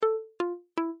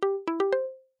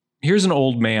Here's an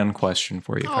old man question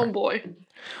for you. Oh, boy.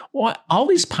 What? All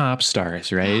these pop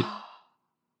stars, right?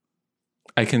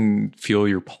 I can feel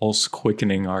your pulse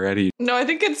quickening already. No, I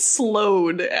think it's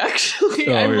slowed,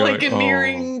 actually. I'm like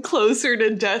nearing closer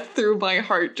to death through my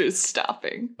heart just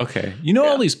stopping. Okay. You know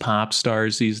all these pop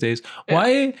stars these days? Yeah.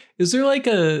 Why is there like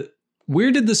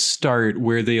where did this start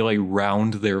where they like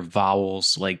round their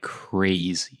vowels like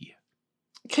crazy?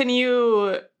 Can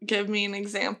you give me an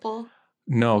example?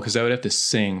 No, because I would have to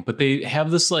sing. But they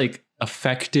have this like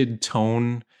affected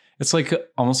tone. It's like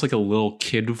almost like a little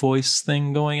kid voice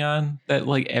thing going on that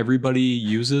like everybody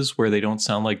uses where they don't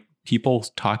sound like people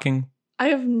talking. I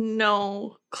have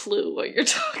no clue what you're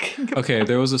talking about. Okay,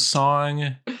 there was a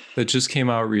song that just came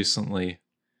out recently.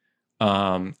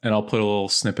 And I'll put a little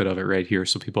snippet of it right here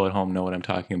so people at home know what I'm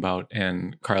talking about.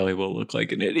 And Carly will look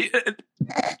like an idiot.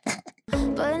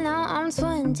 But now I'm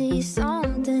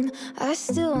 20-something. I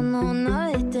still know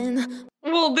nothing.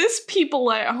 Well, this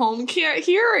people at home can't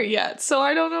hear it yet, so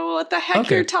I don't know what the heck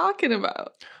you're talking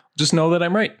about. Just know that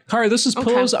I'm right. Car, this is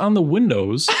Pillows on the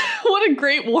Windows. What a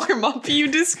great warm-up.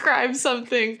 You describe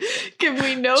something. Give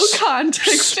me no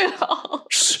context at all.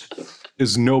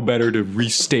 Is no better to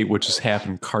restate what just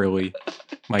happened, Carly,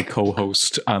 my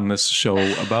co-host on this show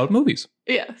about movies.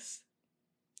 Yes.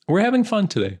 We're having fun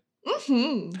today.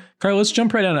 Mm-hmm. Carly, let's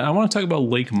jump right on it. I want to talk about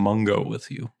Lake Mungo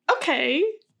with you. Okay.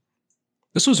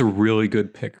 This was a really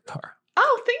good pick, Car.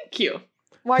 Oh, thank you.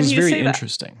 Why do you say that? It's very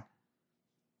interesting.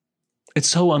 It's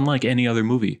so unlike any other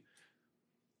movie.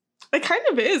 It kind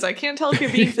of is. I can't tell if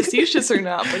you're being facetious or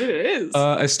not, but it is.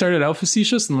 I started out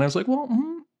facetious, and then I was like, well,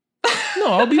 no,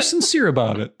 I'll be sincere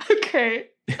about it. Okay.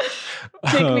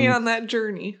 Take me on that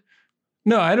journey.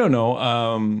 No, I don't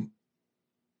know.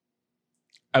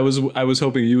 I was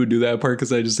hoping you would do that part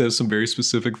because I just have some very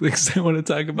specific things I want to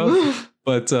talk about.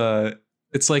 But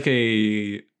it's like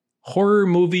a horror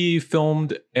movie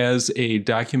filmed as a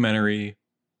documentary,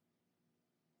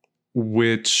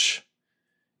 which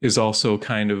is also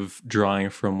kind of drawing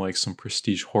from like some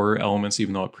prestige horror elements,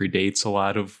 even though it predates a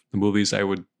lot of the movies I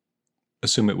would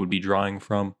assume it would be drawing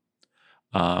from,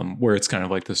 where it's kind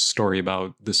of like this story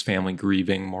about this family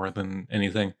grieving more than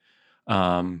anything.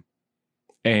 And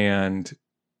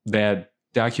that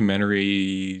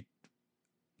documentary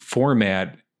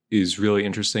format is really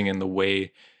interesting in the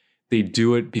way they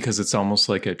do it, because it's almost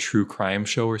like a true crime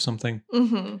show or something.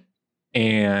 Mm-hmm.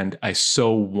 And I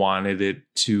so wanted it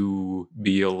to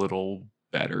be a little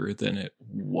better than it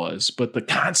was. But the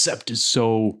concept is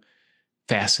so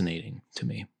fascinating to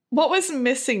me. What was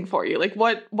missing for you? Like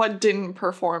what didn't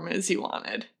perform as you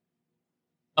wanted?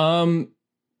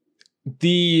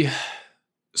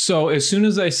 So as soon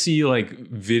as I see like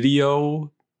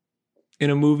video in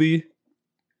a movie,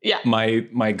 yeah,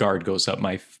 my guard goes up.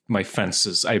 My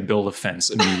fences. I build a fence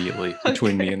immediately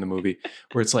between me and the movie,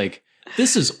 where it's like,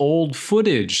 this is old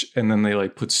footage, and then they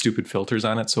like put stupid filters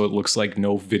on it so it looks like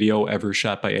no video ever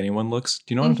shot by anyone looks.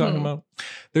 Do you know what I'm talking about?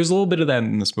 There's a little bit of that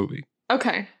in this movie.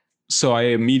 Okay. So I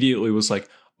immediately was like,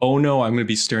 oh no, I'm going to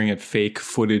be staring at fake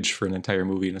footage for an entire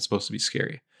movie, and it's supposed to be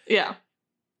scary. Yeah.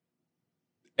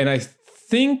 And I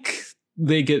think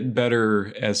they get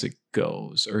better as it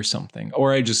goes or something.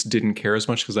 Or I just didn't care as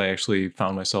much because I actually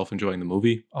found myself enjoying the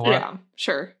movie a lot. Yeah,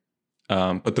 sure.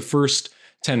 But the first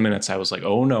 10 minutes, I was like,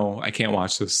 oh no, I can't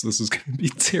watch this. This is going to be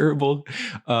terrible.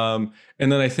 And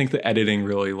then I think the editing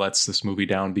really lets this movie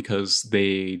down because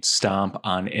they stomp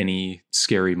on any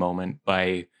scary moment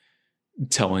by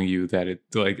telling you that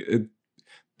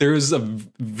there's a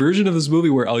version of this movie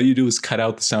where all you do is cut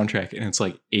out the soundtrack and it's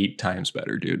like 8 times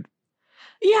better, dude.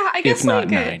 Yeah, I guess if not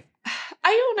 9.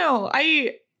 I don't know.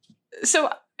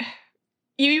 So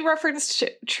you referenced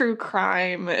true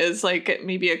crime as like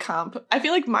maybe a comp. I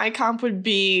feel like my comp would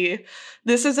be,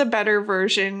 this is a better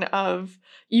version of,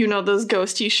 you know, those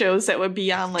ghosty shows that would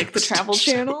be on like the Travel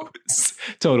Channel.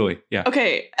 Totally. Yeah.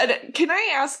 Okay. Can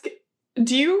I ask,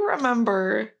 do you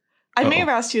remember, I may have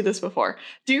asked you this before.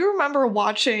 Do you remember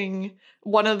watching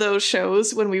one of those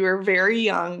shows when we were very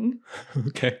young?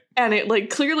 Okay. And it like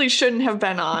clearly shouldn't have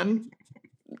been on.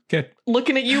 Okay.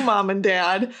 Looking at you, Mom and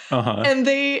Dad. Uh-huh. And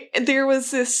there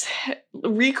was this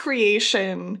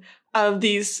recreation of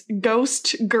these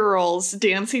ghost girls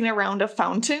dancing around a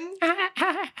fountain.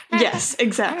 Yes,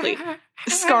 exactly.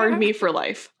 Scarred me for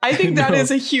life. I think that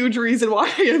is a huge reason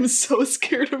why I am so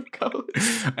scared of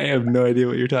ghosts. I have no idea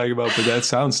what you're talking about, but that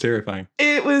sounds terrifying.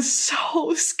 It was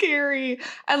so scary.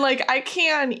 And like I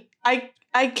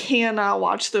cannot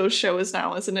watch those shows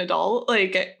now as an adult.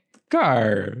 Like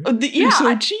Gar, you're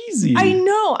so cheesy. I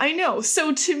know.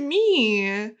 So to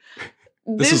me,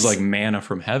 this is like manna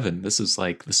from heaven. This is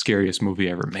like the scariest movie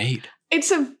ever made.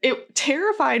 it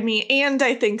terrified me, and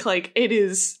I think like it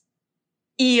is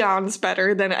eons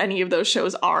better than any of those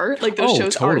shows are. Like those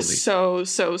shows totally. are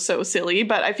so silly,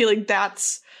 but I feel like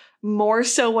that's more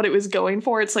so what it was going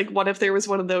for. It's like, what if there was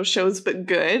one of those shows but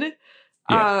good?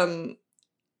 Yeah.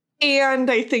 And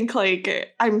I think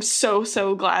like I'm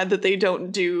so glad that they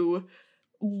don't do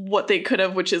what they could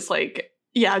have, which is like,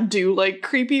 yeah, do like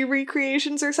creepy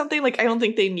recreations or something. Like I don't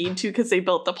think they need to, because they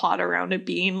built the plot around it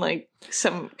being like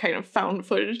some kind of found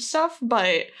footage stuff.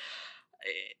 But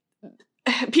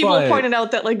people pointed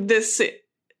out that like this,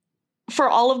 for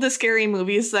all of the scary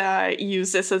movies that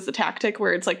use this as a tactic,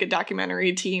 where it's like a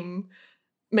documentary team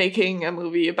making a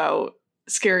movie about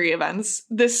scary events,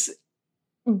 this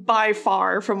by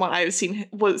far from what I've seen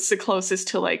was the closest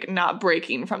to like not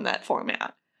breaking from that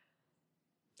format.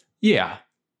 Yeah.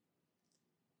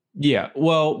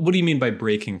 Well, what do you mean by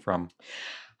breaking from?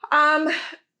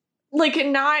 Like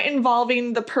not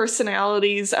involving the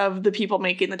personalities of the people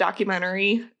making the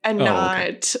documentary, and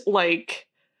like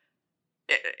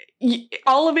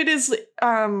all of it is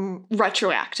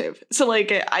retroactive. So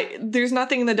like there's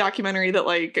nothing in the documentary that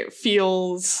like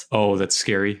feels that's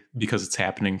scary because it's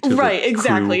happening to right, the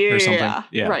exactly, crew or something.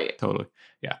 Yeah, right, totally,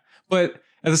 yeah. But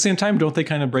at the same time, don't they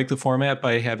kind of break the format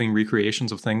by having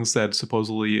recreations of things that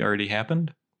supposedly already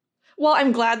happened? Well,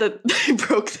 I'm glad that they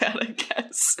broke that, I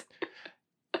guess.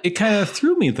 It kind of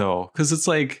threw me, though, because it's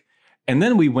like, and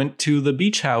then we went to the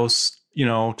beach house, you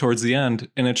know, towards the end,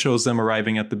 and it shows them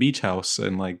arriving at the beach house,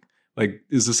 and like,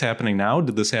 is this happening now?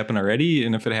 Did this happen already?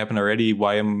 And if it happened already,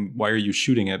 why are you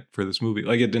shooting it for this movie?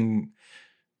 Like, it didn't.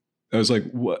 I was like,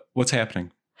 what's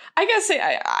happening? I guess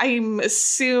I'm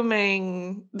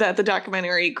assuming that the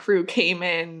documentary crew came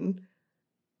in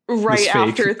right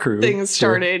after things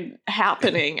started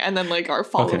happening, and then like are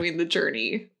following the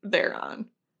journey thereon.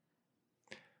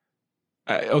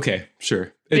 Okay,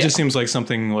 sure. It just seems like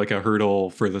something like a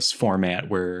hurdle for this format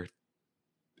where,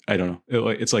 I don't know,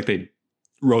 it's like they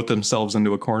wrote themselves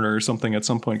into a corner or something at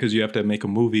some point, because you have to make a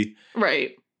movie.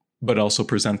 Right. But also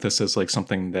present this as like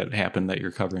something that happened that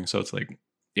you're covering. So it's like,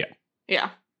 yeah.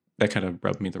 That kind of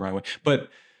rubbed me the wrong way. But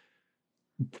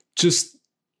just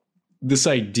this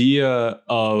idea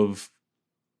of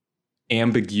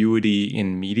ambiguity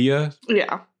in media.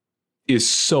 Yeah. Is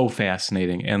so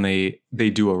fascinating, and they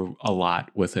do a lot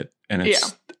with it, and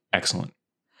it's excellent.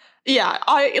 Yeah,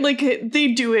 I like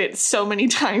they do it so many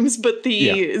times, but the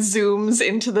zooms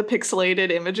into the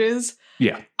pixelated images.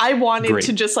 Yeah, I wanted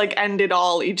to just like end it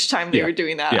all each time they were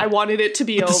doing that. I wanted it to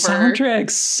be over. The soundtrack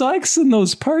sucks in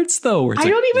those parts, though. Where it's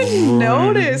don't even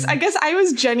notice. I guess I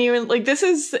was genuine. Like this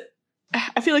is.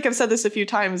 I feel like I've said this a few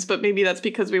times, but maybe that's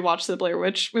because we watched the Blair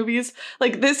Witch movies.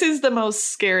 Like, this is the most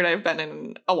scared I've been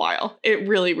in a while. It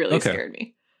really, really scared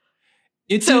me.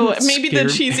 So maybe the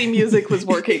cheesy music was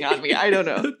working on me. I don't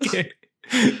know.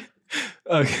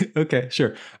 Okay,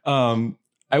 sure.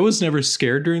 I was never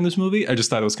scared during this movie. I just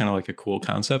thought it was kind of like a cool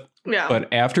concept. Yeah. But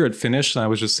after it finished and I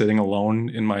was just sitting alone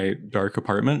in my dark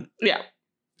apartment, it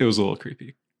was a little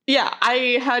creepy. Yeah,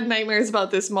 I had nightmares about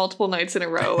this multiple nights in a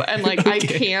row, and like I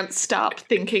can't stop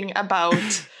thinking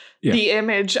about the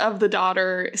image of the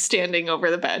daughter standing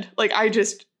over the bed. Like I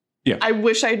just, I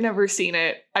wish I'd never seen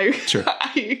it.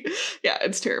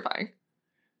 It's terrifying.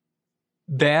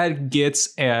 That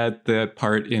gets at that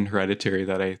part in Hereditary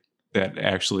that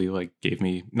actually like gave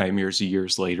me nightmares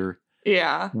years later.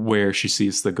 Yeah, where she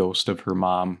sees the ghost of her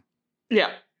mom. Yeah.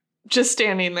 Just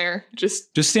standing there.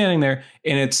 Just standing there.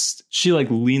 And she like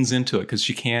leans into it because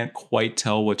she can't quite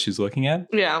tell what she's looking at.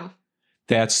 Yeah.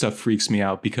 That stuff freaks me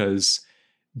out, because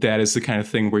that is the kind of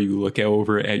thing where you look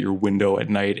over at your window at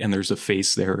night and there's a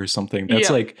face there or something. That's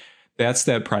that's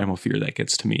that primal fear that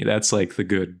gets to me. That's like the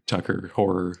good Tucker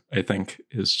horror, I think,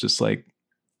 is just like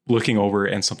looking over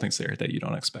and something's there that you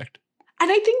don't expect.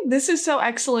 And I think this is so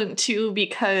excellent too,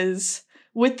 because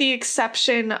with the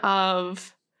exception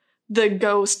of the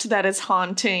ghost that is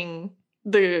haunting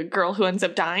the girl who ends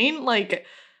up dying, like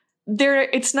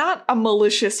it's not a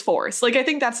malicious force. Like I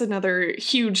think that's another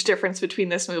huge difference between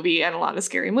this movie and a lot of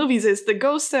scary movies, is the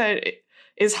ghost that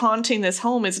is haunting this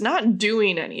home is not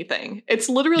doing anything. It's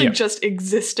literally just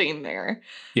existing there.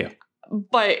 Yeah.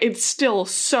 But it's still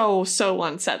so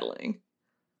unsettling.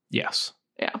 Yes.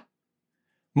 Yeah.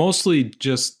 Mostly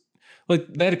just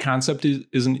like that concept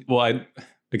isn't, well,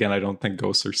 Again, I don't think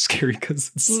ghosts are scary because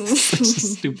it's such a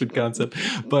stupid concept.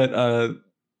 But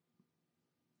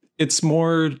it's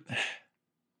more...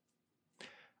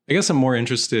 I guess I'm more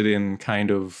interested in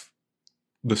kind of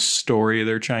the story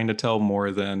they're trying to tell more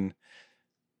than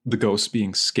the ghosts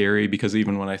being scary. Because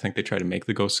even when I think they try to make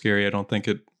the ghost scary, I don't think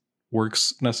it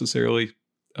works necessarily.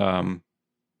 I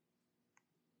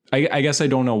I guess I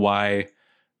don't know why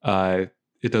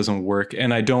it doesn't work.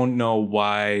 And I don't know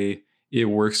why it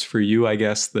works for you, I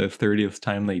guess, the 30th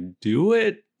time they do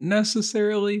it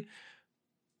necessarily.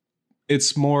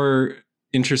 It's more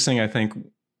interesting, I think,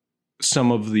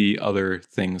 some of the other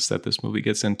things that this movie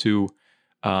gets into,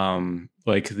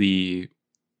 like the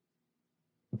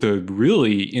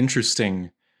really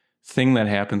interesting thing that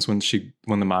happens when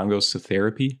the mom goes to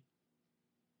therapy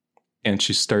and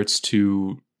she starts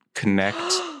to connect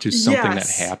to something that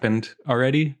happened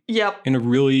already. Yep. In a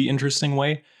really interesting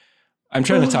way. I'm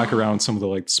trying to talk around some of the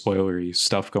like spoilery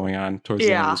stuff going on towards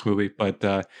the end of this movie,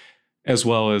 but as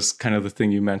well as kind of the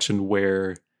thing you mentioned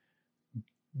where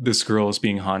this girl is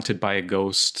being haunted by a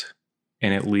ghost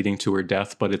and it leading to her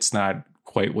death, but it's not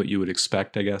quite what you would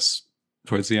expect, I guess,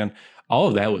 towards the end. All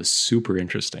of that was super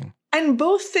interesting. And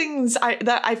both things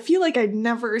I feel like I'd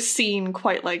never seen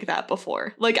quite like that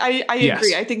before. Like, I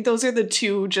agree. I think those are the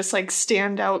two just like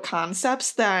standout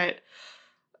concepts that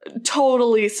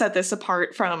totally set this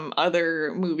apart from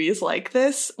other movies like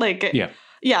this. Like,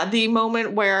 yeah, the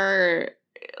moment where,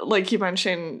 like you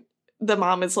mentioned, the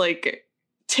mom is like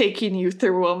taking you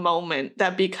through a moment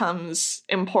that becomes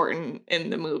important in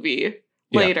the movie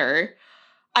later.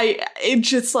 It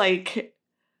just like,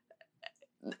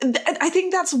 I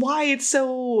think that's why it's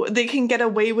so, they can get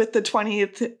away with the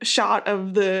 20th shot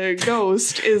of the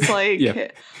ghost is like,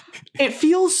 it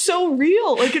feels so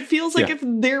real. Like, it feels like if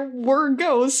there were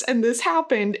ghosts and this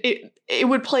happened, it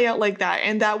would play out like that.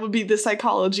 And that would be the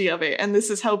psychology of it. And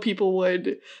this is how people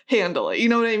would handle it. You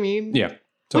know what I mean? Yeah.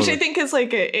 Totally. Which I think is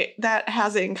like, that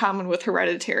has it in common with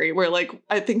Hereditary, where like,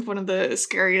 I think one of the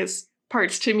scariest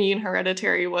parts to me in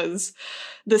Hereditary was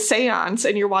the seance,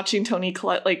 and you're watching Toni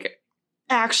Collette like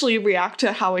actually react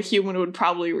to how a human would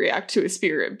probably react to a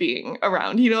spirit being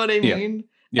around. You know what I mean?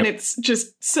 Yep. And it's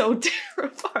just so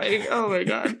terrifying. Oh my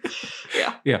God.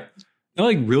 Yeah. Yeah. They're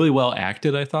like really well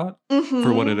acted, I thought,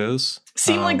 for what it is.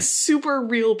 Seem like super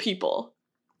real people.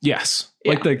 Yes.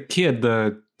 Like the kid,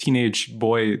 the teenage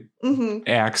boy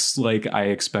acts like I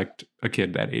expect a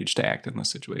kid that age to act in this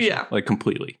situation. Yeah. Like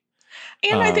completely.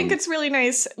 And I think it's really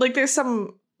nice. Like there's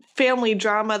some family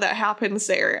drama that happens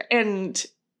there, and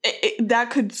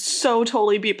that could so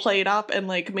totally be played up and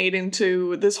like made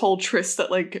into this whole tryst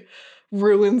that like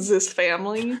ruins this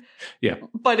family. Yeah.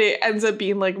 But it ends up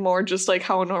being like more just like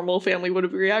how a normal family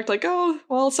would react. Like, oh,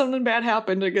 well, something bad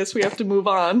happened. I guess we have to move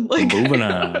on. Like, moving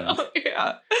on.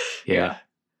 Yeah.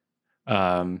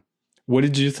 What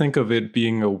did you think of it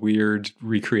being a weird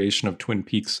recreation of Twin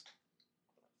Peaks?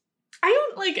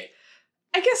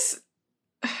 I guess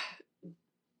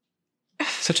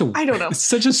I don't know. It's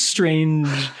such a strange,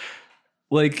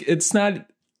 like, it's not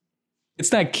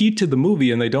key to the movie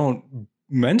and they don't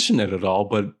mention it at all,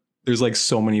 but there's like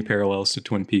so many parallels to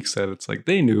Twin Peaks that it's like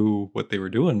they knew what they were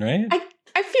doing, right? I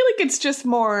feel like it's just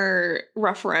more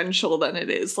referential than it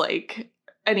is like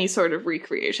any sort of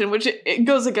recreation, which it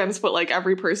goes against what like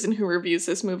every person who reviews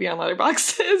this movie on Letterboxd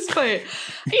says. But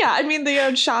yeah, I mean, they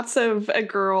had shots of a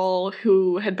girl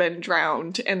who had been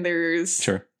drowned, and there's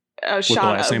a shot with the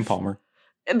last name Palmer.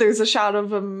 There's a shot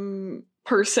of a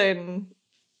person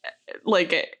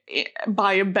like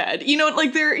by a bed. You know,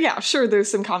 like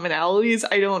there's some commonalities.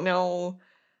 I don't know.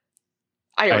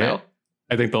 I don't know.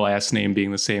 I think the last name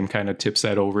being the same kind of tips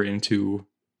that over into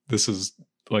this is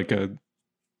like a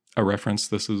reference.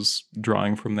 This is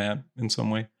drawing from that in some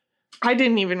way. I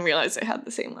didn't even realize they had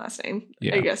the same last name.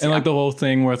 Yeah. I guess. And like the whole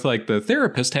thing with like the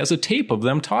therapist has a tape of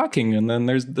them talking, and then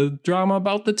there's the drama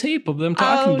about the tape of them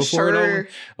talking before it over.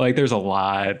 Like there's a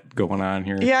lot going on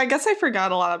here. Yeah, I guess I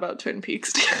forgot a lot about Twin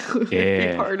Peaks too.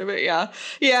 Yeah. Part of it, yeah.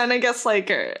 Yeah, and I guess like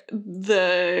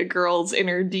the girl's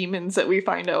inner demons that we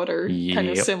find out are kind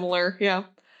of similar. Yeah.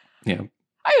 Yeah.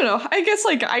 I don't know. I guess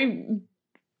like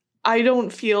I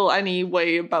don't feel any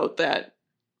way about that.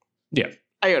 Yeah.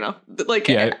 I don't know. Like,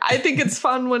 I think it's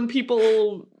fun when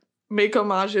people make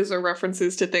homages or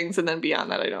references to things, and then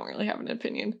beyond that, I don't really have an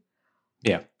opinion.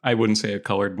 Yeah. I wouldn't say it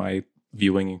colored my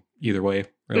viewing either way.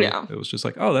 Really. Yeah. It was just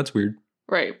like, oh, that's weird.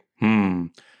 Right.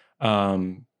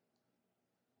 I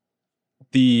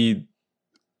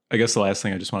guess the last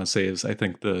thing I just want to say is I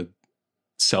think the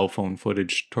cell phone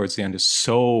footage towards the end is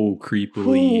so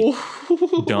creepily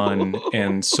done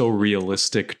and so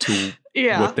realistic to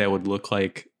what that would look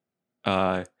like.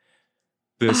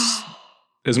 This,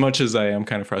 as much as I am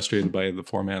kind of frustrated by the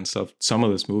format and stuff, some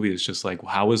of this movie is just like,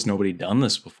 how has nobody done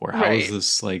this before? How is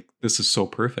this like, this is so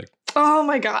perfect. Oh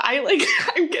my God.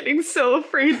 I'm getting so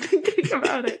afraid thinking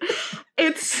about it.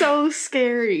 It's so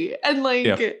scary. And like,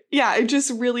 it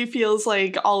just really feels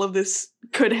like all of this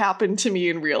could happen to me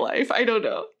in real life. I don't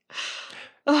know.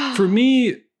 For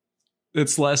me,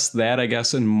 it's less that, I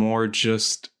guess, and more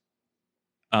just,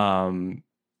 I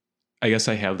guess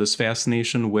I have this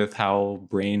fascination with how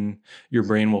your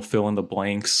brain will fill in the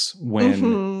blanks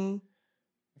when,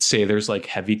 say, there's like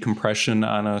heavy compression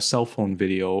on a cell phone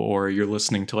video, or you're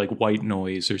listening to like white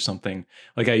noise or something.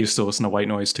 Like I used to listen to white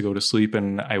noise to go to sleep,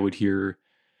 and I would hear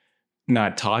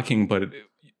not talking, but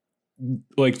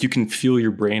like you can feel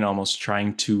your brain almost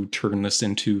trying to turn this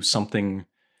into something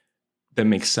that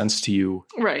makes sense to you.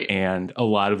 Right. And a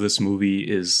lot of this movie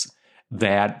is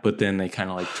that, but then they kind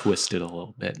of like twist it a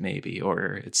little bit maybe,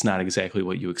 or it's not exactly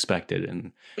what you expected.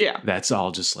 And that's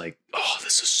all just like, oh,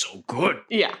 this is so good.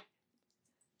 Yeah.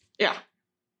 Yeah.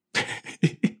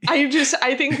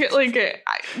 I think like,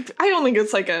 I don't think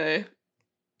it's like a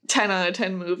 10 out of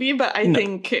 10 movie, but I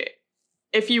think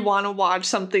if you want to watch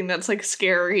something that's like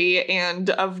scary and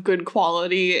of good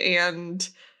quality and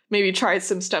maybe try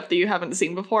some stuff that you haven't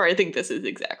seen before, I think this is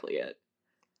exactly it.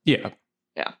 Yeah.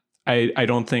 Yeah. I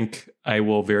don't think I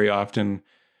will very often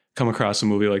come across a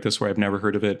movie like this where I've never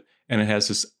heard of it, and it has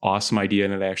this awesome idea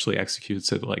and it actually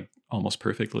executes it like almost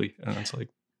perfectly. And it's like,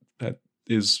 that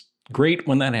is great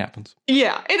when that happens.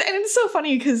 Yeah. And it's so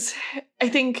funny because I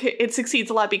think it succeeds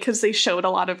a lot because they showed a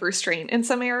lot of restraint in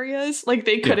some areas. Like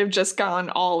they could have just gone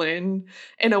all in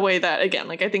a way that, again,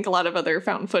 like I think a lot of other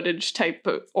found footage type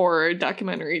or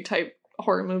documentary type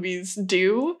horror movies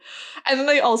do. And then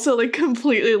they also like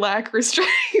completely lack restraint.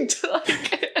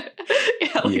 Like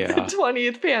the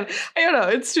 20th pan. I don't know.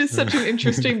 It's just such an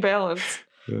interesting balance.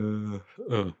 God,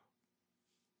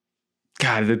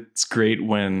 it's great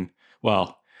when,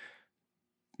 well,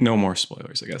 no more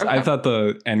spoilers, I guess. Okay. I thought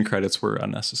the end credits were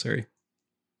unnecessary.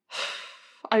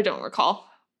 I don't recall.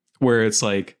 Where it's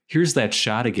like, here's that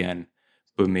shot again,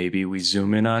 but maybe we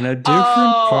zoom in on a different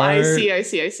part. I see. I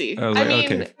mean,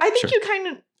 okay, I think you kind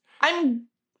of...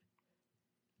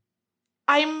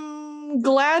 I'm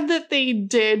glad that they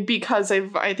did, because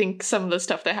I think some of the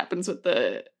stuff that happens with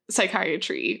the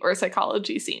psychiatry or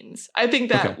psychology scenes, I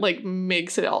think that like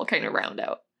makes it all kind of round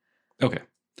out. Okay.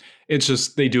 It's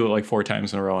just they do it like 4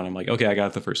 times in a row, and I'm like, okay, I got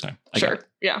it the first time. Sure.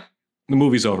 Yeah. The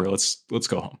movie's over. Let's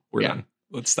go home. We're done.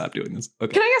 Let's stop doing this.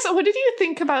 Okay. Can I ask, what did you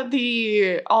think about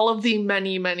all of the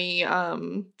many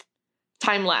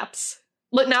time lapse?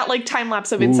 Not like time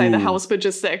lapse of inside the house, but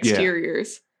just the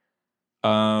exteriors.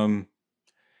 Yeah.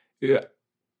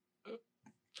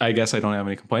 I guess I don't have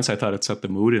any complaints. I thought it set the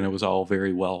mood, and it was all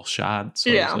very well shot.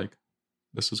 So I was like,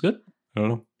 this is good. I don't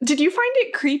know. Did you find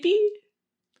it creepy?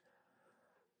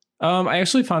 I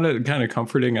actually found it kind of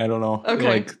comforting. I don't know. Okay.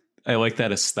 Like, I like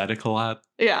that aesthetic a lot.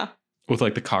 Yeah. With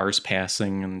like the cars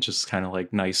passing and just kind of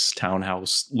like nice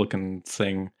townhouse looking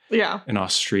thing. Yeah. In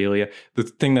Australia. The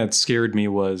thing that scared me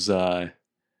was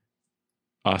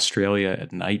Australia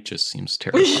at night just seems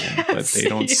terrifying, but they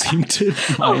don't seem to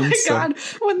mind. Oh my God.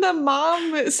 When the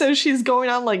mom says she's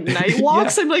going on like night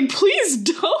walks, I'm like, please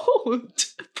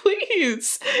don't.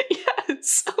 Please.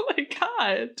 Yes. Oh my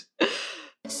God.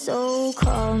 So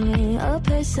call me a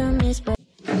pessimist, but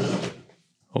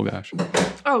oh gosh.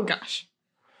 Oh gosh.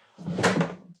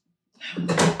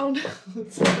 Oh no.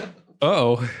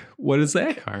 Uh-oh. What is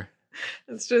that car?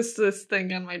 It's just this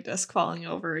thing on my desk falling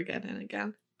over again and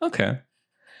again. Okay.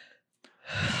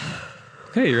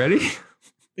 Okay, you ready?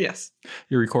 Yes.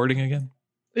 You're recording again?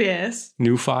 Yes.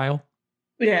 New file?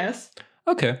 Yes.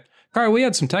 Okay. All right, we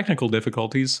had some technical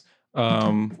difficulties. A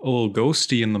little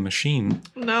ghosty in the machine.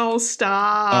 No,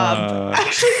 stop.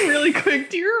 Actually, really quick,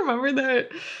 do you remember that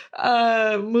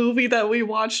movie that we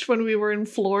watched when we were in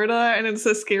Florida? And it's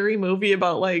a scary movie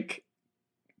about like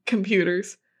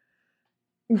computers.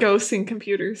 Ghosts in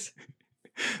computers.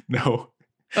 No.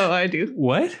 Oh, I do.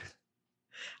 What?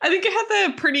 I think it had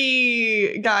the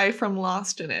pretty guy from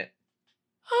Lost in it.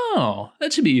 Oh,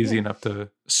 that should be easy enough to...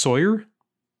 Sawyer?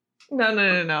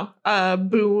 No.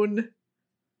 Boone.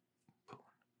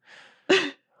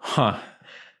 Huh.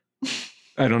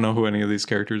 I don't know who any of these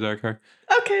characters are, Car.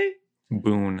 Okay.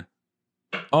 Boone.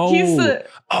 Oh, he's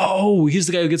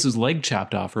the guy who gets his leg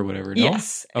chopped off or whatever, no?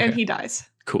 Yes, okay. And he dies.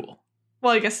 Cool.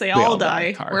 Well, I guess they all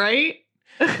die, right?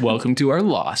 Welcome to our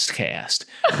Lost cast.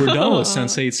 We're done with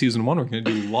Sense8 Season 1. We're going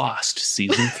to do Lost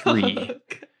Season 3.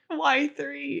 Why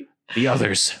 3? The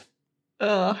others.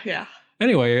 Yeah.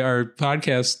 Anyway, our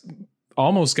podcast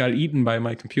almost got eaten by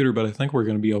my computer, but I think we're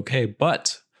going to be okay.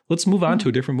 But let's move on to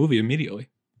a different movie immediately.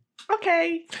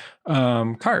 Okay.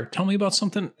 Car, tell me about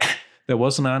something that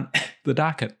wasn't on the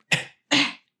docket.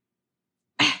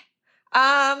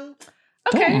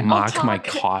 Okay. Don't mock my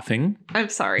coughing. I'm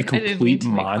sorry. You complete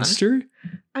monster.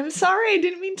 I'm sorry. I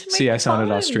didn't mean to make See, I sounded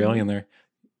fun. Australian there.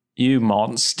 You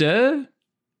monster.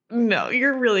 No,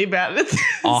 you're really bad at this.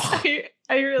 Oh.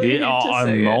 I really hate to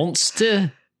say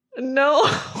monster. it.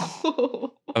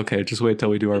 No. Okay, just wait till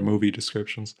we do our movie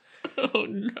descriptions. Oh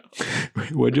no.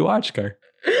 What'd you watch, Car?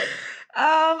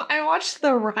 I watched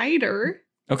The Rider.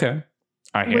 Okay.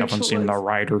 I haven't seen The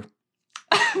Rider.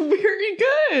 Very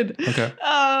good. Okay.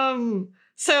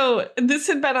 So this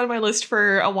had been on my list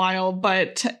for a while,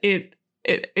 but it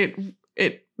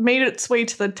made its way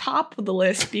to the top of the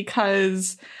list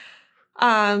because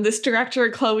this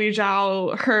director, Chloe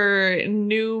Zhao, her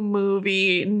new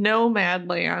movie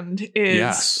Nomadland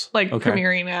is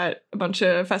premiering at a bunch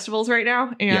of festivals right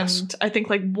now, and I think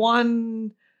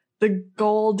won the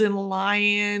Golden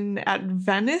Lion at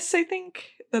Venice. I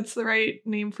think that's the right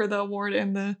name for the award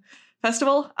and the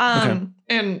festival.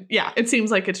 And yeah, it seems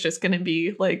like it's just going to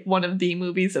be one of the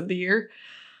movies of the year.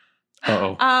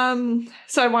 So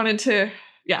I wanted to,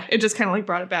 it just kind of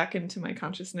brought it back into my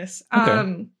consciousness.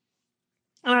 And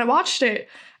I watched it,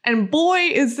 and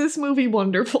boy, is this movie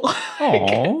wonderful.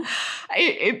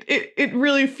 It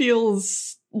really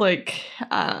feels like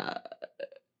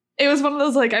it was one of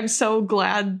those I'm so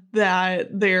glad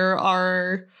that there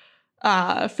are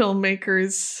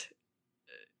filmmakers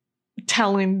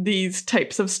telling these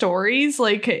types of stories.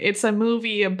 It's a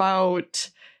movie about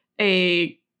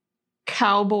a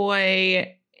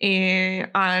cowboy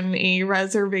on a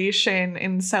reservation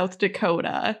in South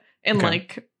Dakota in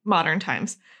modern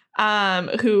times,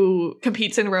 who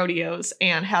competes in rodeos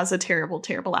and has a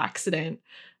terrible accident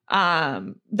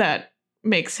that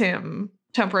makes him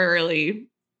temporarily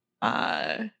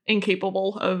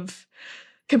incapable of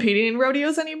competing in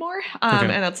rodeos anymore. And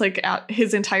that's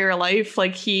his entire life.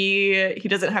 He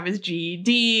doesn't have his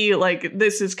GED.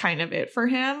 This is kind of it for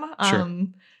him.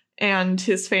 And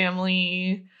his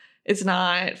family is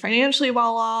not financially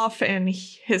well off, and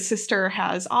his sister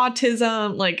has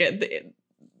autism.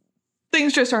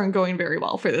 Things just aren't going very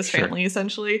well for this family,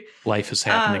 essentially. Life is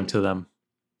happening to them.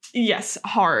 Yes,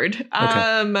 hard.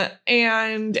 And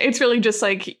it's really just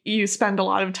you spend a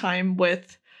lot of time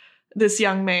with this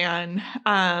young man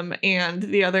and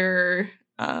the other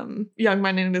young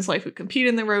men in his life who compete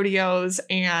in the rodeos.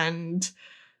 And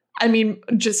I mean,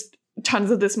 just tons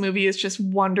of this movie is just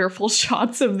wonderful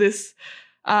shots of this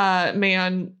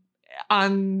man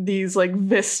on these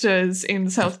vistas in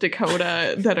South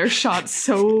Dakota that are shot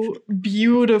so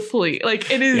beautifully.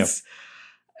 It is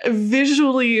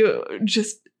visually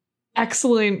just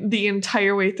excellent the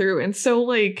entire way through, and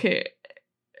so it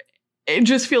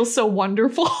just feels so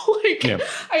wonderful.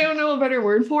 I don't know a better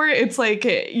word for it. It's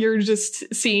you're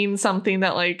just seeing something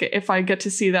that if I get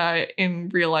to see that in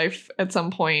real life at some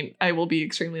point, I will be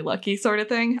extremely lucky, sort of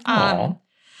thing.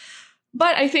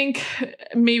 But I think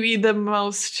maybe the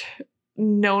most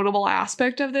notable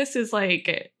aspect of this is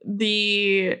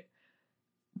the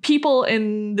people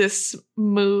in this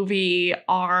movie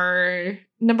are,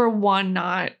 number one,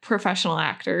 not professional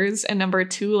actors, and number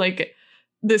two,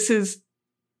 it's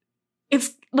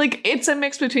a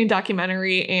mix between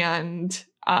documentary and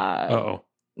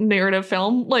narrative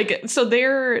film. So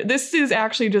this is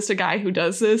actually just a guy who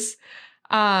does this.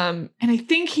 And I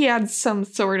think he had some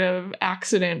sort of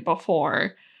accident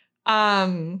before.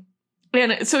 And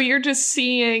so you're just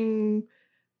seeing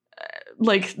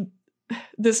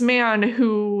this man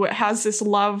who has this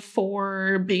love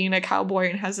for being a cowboy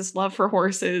and has this love for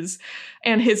horses,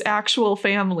 and his actual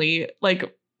family,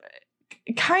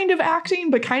 kind of acting,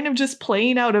 but kind of just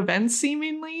playing out events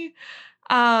seemingly.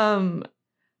 And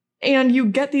you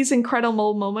get these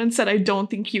incredible moments that I don't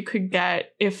think you could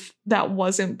get if that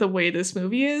wasn't the way this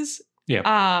movie is.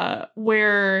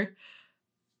 Where,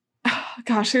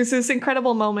 there's this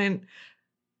incredible moment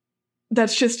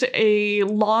that's just a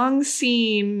long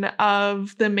scene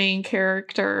of the main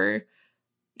character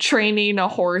training a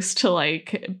horse to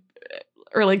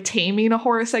or taming a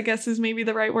horse, I guess is maybe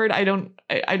the right word. I don't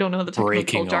know the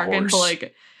technical jargon,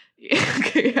 but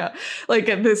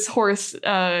this horse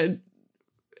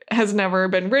has never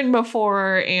been ridden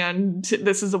before, and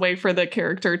this is a way for the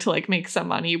character to make some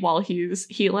money while he's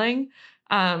healing,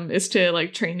 is to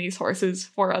train these horses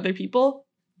for other people.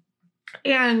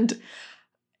 And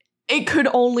it could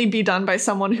only be done by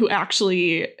someone who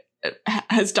actually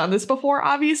has done this before,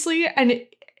 obviously. And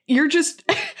you're just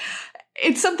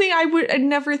it's something I'd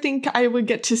never think I would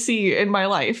get to see in my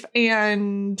life.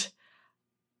 And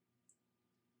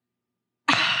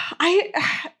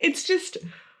it's just,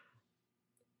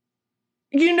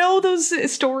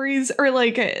 those stories or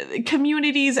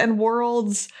communities and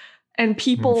worlds and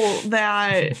people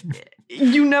that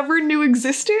you never knew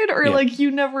existed, or you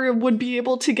never would be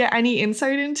able to get any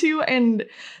insight into. And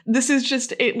this is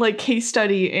just a case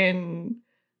study in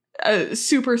a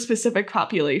super specific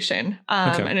population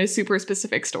and a super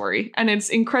specific story. And it's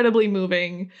incredibly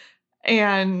moving.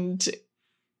 And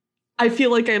I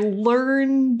feel like I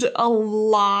learned a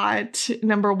lot,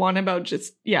 number one, about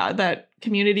just, that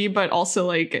community, but also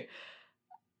like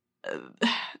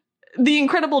the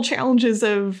incredible challenges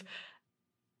of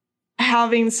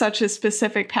having such a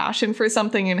specific passion for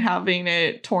something and having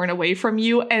it torn away from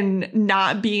you and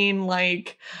not being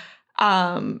like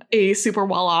a super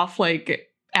well-off like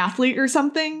athlete or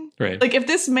something. Right. Like if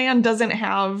this man doesn't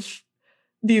have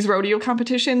these rodeo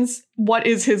competitions, what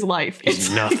is his life?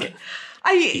 It's nothing.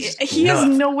 He has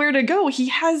nowhere to go.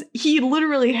 He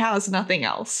literally has nothing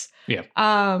else. Yeah.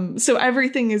 So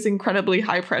everything is incredibly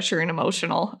high pressure and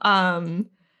emotional.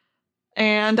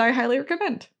 And I highly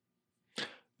recommend.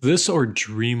 This or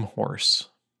Dream Horse?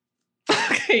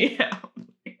 Okay, yeah.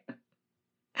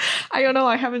 I don't know.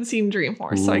 I haven't seen Dream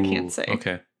Horse, so I can't say.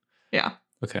 Okay. Yeah.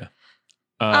 Okay.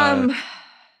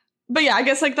 But yeah, I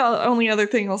guess like the only other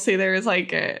thing I'll say there is like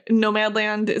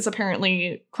Nomadland is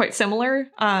apparently quite similar.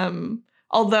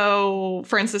 Although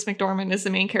Frances McDormand is the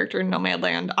main character in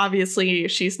Nomadland, obviously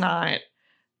she's not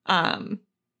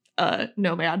a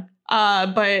nomad.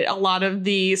 But a lot of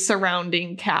the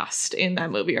surrounding cast in that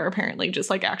movie are apparently just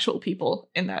like actual people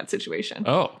in that situation.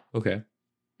 Oh, okay.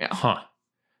 Yeah. Huh.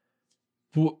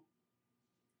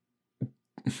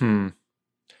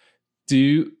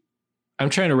 I'm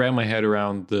trying to wrap my head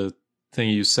around the thing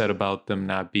you said about them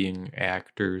not being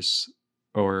actors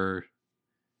or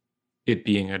it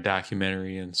being a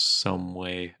documentary in some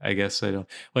way. I guess I don't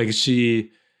like the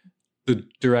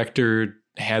director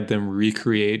had them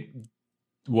recreate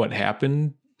what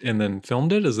happened and then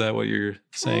filmed it. Is that what you're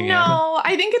saying? No,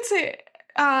 I think it's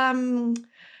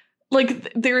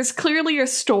like there's clearly a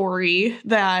story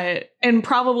that, and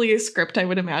probably a script, I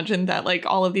would imagine, that like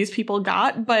all of these people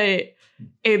got, but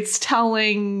it's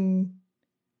telling,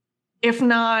 if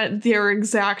not their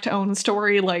exact own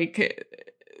story, like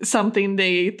something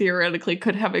they theoretically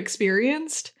could have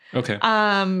experienced. Okay.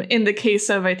 In the case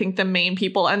of, I think, the main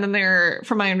people, and then there,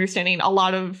 from my understanding, a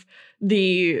lot of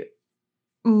the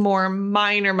more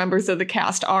minor members of the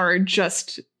cast are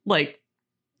just like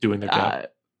doing their job.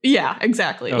 Yeah,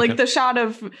 exactly. Okay. Like the shot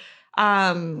of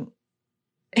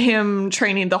him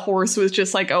training the horse was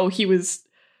just like, oh,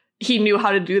 he knew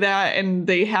how to do that, and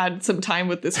they had some time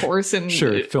with this horse and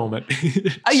sure, film it.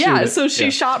 Yeah, so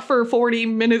she shot for 40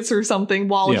 minutes or something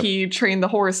while Yep. he trained the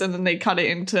horse, and then they cut it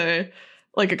into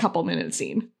like a couple minute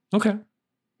scene. Okay.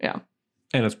 Yeah.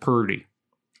 And it's pretty.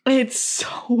 It's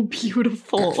so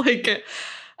beautiful. Like,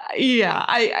 yeah,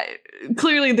 I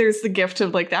clearly there's the gift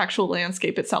of like the actual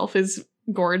landscape itself is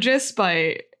gorgeous,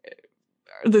 but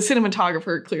the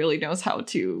cinematographer clearly knows how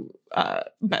to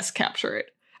best capture it.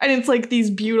 And it's like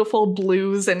these beautiful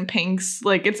blues and pinks.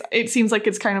 Like it seems like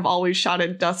it's kind of always shot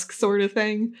at dusk sort of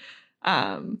thing.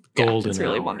 Golden it's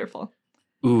really hour. wonderful.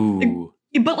 Ooh.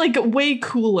 But like way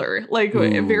cooler, like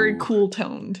very cool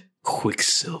toned.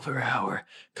 Quicksilver hour.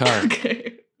 Car.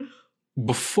 Okay.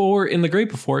 In the great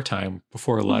before time,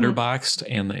 before Letterboxd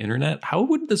and the internet, how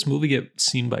would this movie get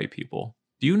seen by people?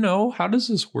 Do you know? How does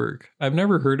this work? I've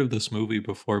never heard of this movie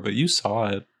before, but you saw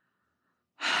it.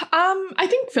 I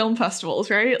think film festivals,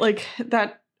 right? Like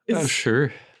that is Oh,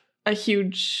 sure. a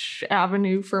huge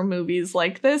avenue for movies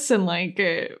like this. And like,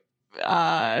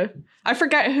 I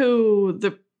forget who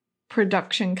the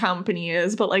production company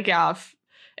is, but like, yeah,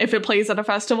 if it plays at a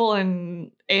festival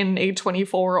and in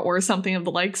A24 or something of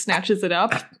the like snatches it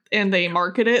up and they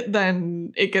market it,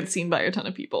 then it gets seen by a ton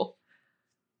of people.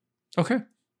 Okay.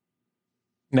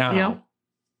 Now, Yeah.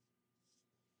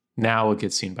 now it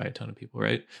gets seen by a ton of people,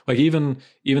 right? Like even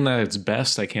at its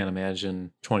best, I can't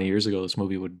imagine 20 years ago this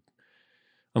movie would,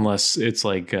 unless it's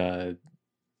like I'm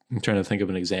trying to think of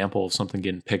an example of something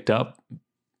getting picked up,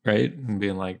 right? And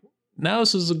being like, now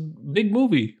this is a big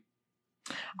movie.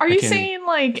 Are you saying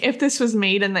like if this was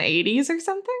made in the 80s or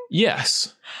something?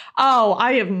 Yes. Oh,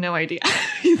 I have no idea.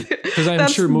 Because I'm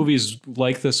sure movies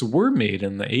like this were made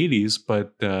in the 80s,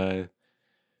 but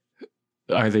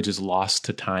are they just lost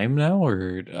to time now?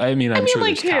 Or I'm sure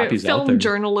like there's copies out film there.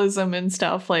 journalism and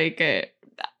stuff like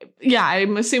yeah,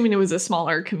 I'm assuming it was a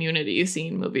smaller community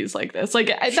seeing movies like this. Like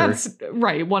Sure. that's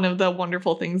right. One of the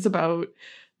wonderful things about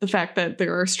the fact that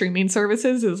there are streaming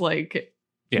services is like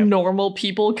normal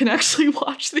people can actually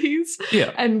watch these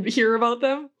and hear about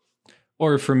them.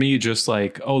 Or for me, just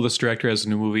like, oh, this director has a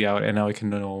new movie out and now I can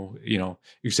know,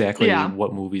 exactly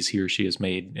what movies he or she has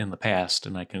made in the past.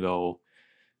 And I can go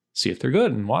see if they're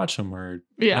good and watch them or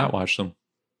not watch them.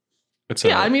 It's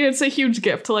it's a huge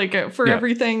gift like for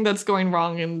everything that's going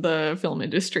wrong in the film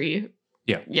industry.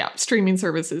 Yeah. Streaming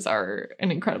services are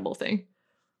an incredible thing.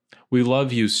 We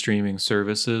love you, streaming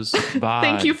services. Bye.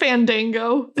 Thank you,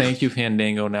 Fandango. Thank you,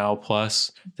 Fandango Now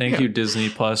Plus. Thank you, Disney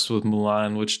Plus with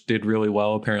Mulan, which did really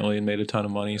well apparently and made a ton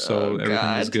of money. So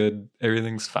everything is good.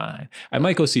 Everything's fine. I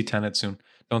might go see Tenet soon.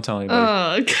 Don't tell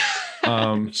anybody.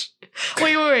 Oh,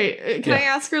 wait. Can I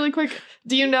ask really quick?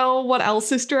 Do you know what else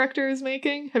this director is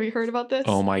making? Have you heard about this?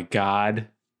 Oh my God.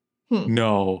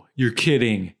 No, you're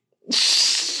kidding.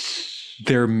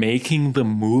 They're making the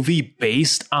movie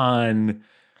based on...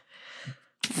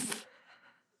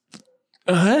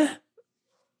 Car,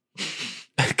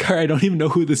 I don't even know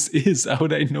who this is. How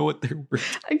would I know what they're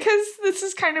worth? Because this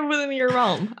is kind of within your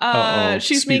realm.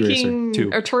 She's Speed making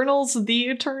Racer 2. Eternals, The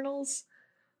Eternals.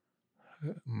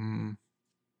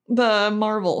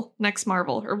 The next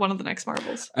Marvel, or one of the next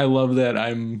Marvels. I love that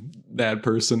I'm that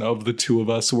person of the two of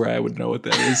us where I would know what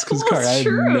that is. Because, Well, Car, I have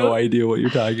true. no idea what you're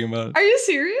talking about. Are you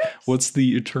serious? What's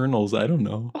the Eternals? I don't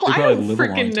know. Well, They I probably don't live a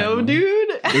long freaking time, know, though. dude.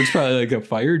 There's probably like a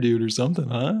fire dude or something,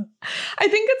 huh? I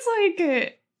think it's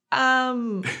like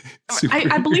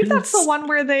I believe that's the Superheroes. one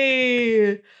where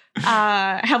they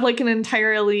have like an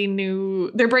entirely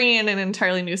new, they're bringing in an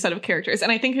entirely new set of characters,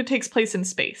 and I think it takes place in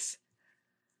space.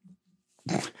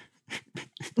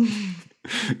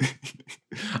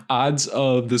 Odds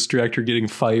of this director getting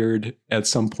fired at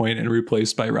some point and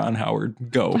replaced by Ron Howard.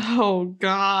 Go. Oh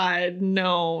God,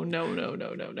 no.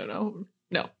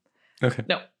 Okay.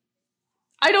 No.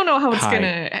 I don't know how it's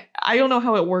Hi. I don't know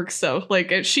how it works though.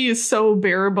 Like she is so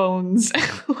bare bones,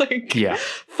 like Yeah.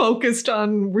 focused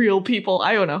on real people.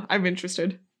 I don't know. I'm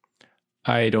interested.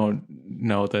 I don't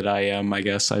know that I am. I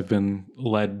guess I've been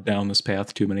led down this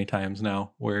path too many times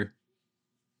now where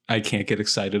I can't get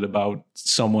excited about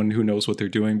someone who knows what they're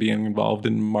doing being involved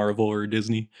in Marvel or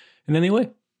Disney in any way.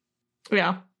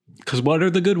 Yeah. Because what are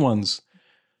the good ones?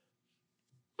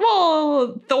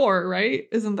 Well, Thor, right?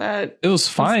 Isn't that? It was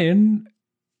fine.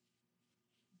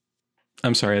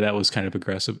 I'm sorry, that was kind of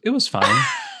aggressive. It was fine.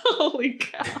 Holy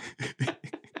cow.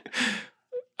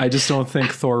 I just don't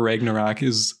think Thor Ragnarok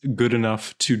is good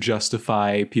enough to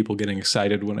justify people getting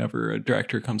excited whenever a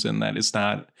director comes in that is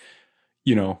not,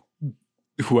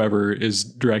 whoever is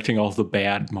directing all the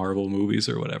bad Marvel movies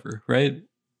or whatever, right?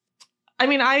 I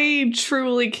mean, I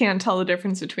truly can't tell the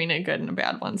difference between a good and a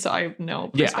bad one, so I have no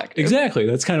perspective. Yeah, exactly.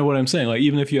 That's kind of what I'm saying. Like,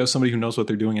 even if you have somebody who knows what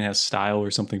they're doing and has style or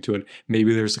something to it,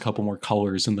 maybe there's a couple more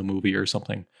colors in the movie or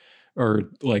something. Or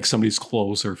like somebody's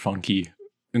clothes are funky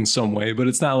in some way, but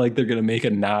it's not like they're going to make a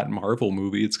not Marvel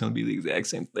movie. It's going to be the exact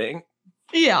same thing.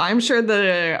 Yeah, I'm sure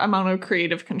the amount of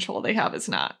creative control they have is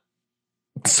not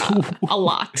So a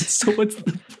lot. So what's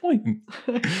the point?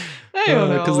 I don't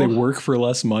know. Because they work for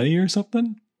less money or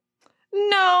something?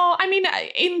 No, I mean,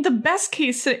 in the best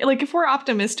case, like if we're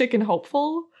optimistic and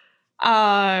hopeful,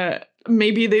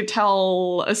 maybe they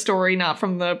tell a story not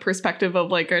from the perspective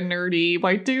of like a nerdy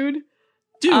white dude.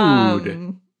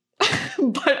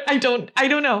 But I don't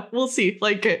know. We'll see.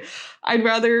 Like, I'd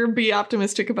rather be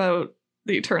optimistic about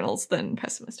the Eternals than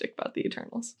pessimistic about the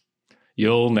Eternals.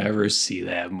 You'll never see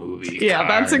that movie. Yeah,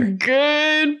 that's a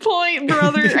good point,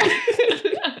 brother.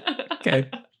 Okay.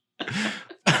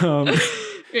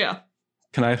 Yeah.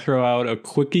 Can I throw out a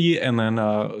quickie and then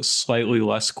a slightly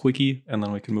less quickie, and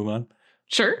then we can move on?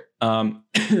 Sure. I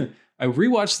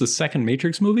rewatched the second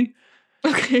Matrix movie,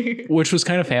 Okay. which was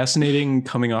kind of fascinating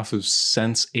coming off of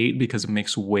Sense8 because it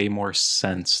makes way more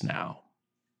sense now.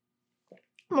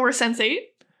 More Sense8?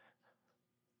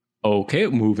 Okay,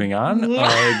 moving on.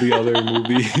 The other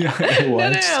movie I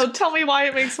watched. No. Tell me why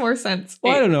it makes more sense.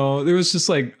 Well, I don't know. There was just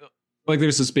like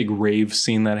there's this big rave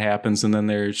scene that happens, and then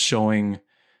they're showing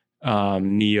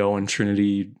Neo and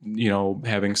Trinity,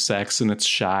 having sex, and it's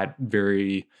shot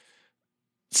very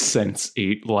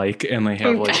Sense8 like, and they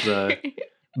have like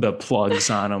the plugs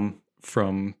on them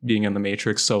from being in the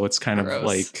Matrix, so it's kind Gross. of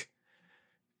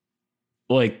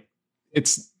like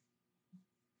it's.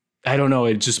 I don't know.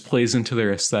 It just plays into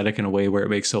their aesthetic in a way where it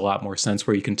makes a lot more sense,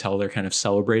 where you can tell they're kind of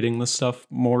celebrating this stuff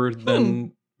more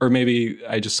than, or maybe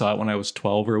I just saw it when I was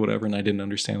 12 or whatever, and I didn't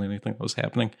understand anything that was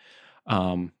happening.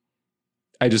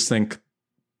 I just think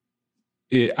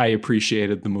I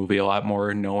appreciated the movie a lot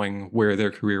more, knowing where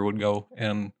their career would go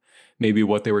and maybe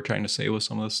what they were trying to say with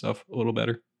some of this stuff a little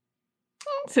better.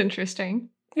 It's interesting.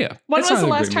 Yeah. When It's was not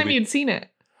the a last great time movie. you'd seen it?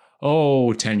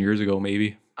 Oh, 10 years ago,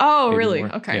 maybe. Oh, Maybe really?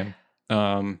 more. Okay.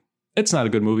 Yeah. It's not a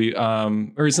good movie,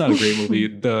 or it's not a great movie.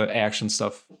 The action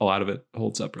stuff, a lot of it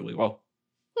holds up really well.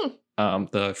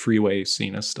 The freeway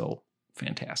scene is still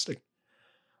fantastic.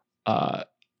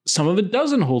 Some of it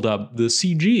doesn't hold up. The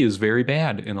CG is very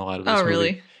bad in a lot of this Oh, movie.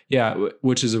 really? Yeah,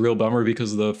 which is a real bummer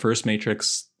because the first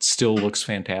Matrix still looks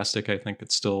fantastic. I think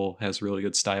it still has really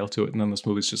good style to it. And then this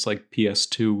movie's just like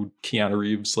PS2 Keanu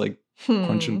Reeves like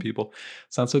punching people.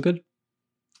 It's not so good.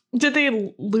 Did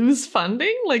they lose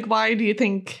funding? Like, why do you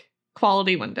think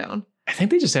quality went down? I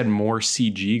think they just had more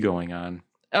CG going on.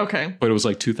 Okay. But it was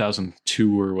like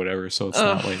 2002 or whatever, so it's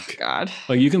not like... God.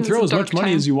 Like, you can throw as much money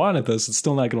time. as you want at this. It's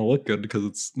still not going to look good because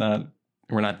it's not...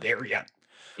 We're not there yet.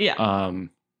 Yeah.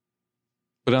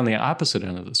 But on the opposite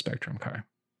end of the spectrum, Car,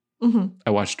 I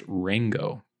watched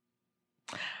Rango.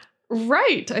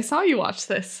 Right. I saw you watch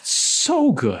this.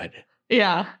 So good.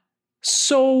 Yeah.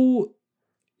 So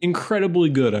incredibly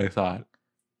good, I thought,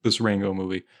 this Rango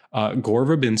movie. Gore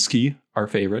Verbinski, our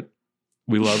favorite.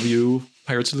 We love you,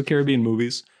 Pirates of the Caribbean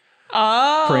movies.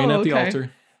 Oh, Praying at the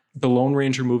Altar. The Lone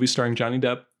Ranger movie starring Johnny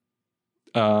Depp.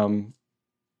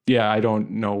 Yeah, I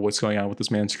don't know what's going on with this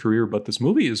man's career, but this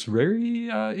movie is very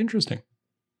interesting.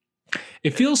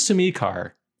 It feels to me,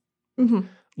 Car,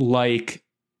 like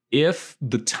if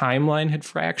the timeline had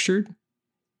fractured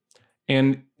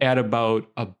and at about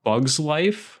A Bug's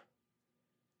Life,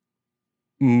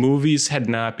 movies had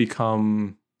not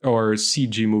become, or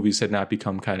CG movies had not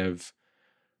become kind of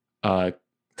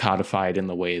codified in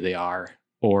the way they are,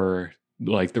 or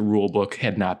like the rule book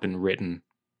had not been written.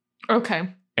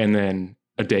 Okay. And then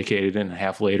a decade and a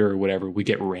half later or whatever, we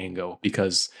get Rango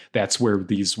because that's where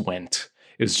these went.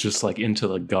 It's just like into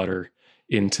the gutter,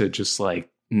 into just like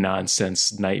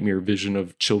nonsense nightmare vision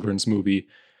of children's movie.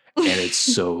 And it's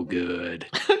so good.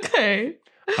 Okay.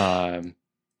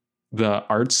 The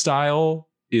art style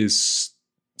is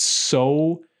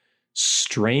so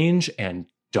strange and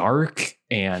dark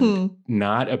and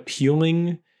not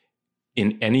appealing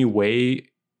in any way,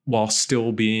 while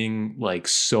still being like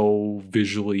so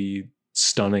visually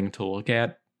stunning to look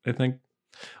at, I think.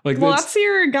 Like, well, that's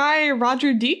your guy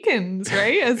Roger Deakins,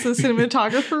 right? As the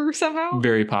cinematographer somehow.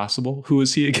 Very possible. Who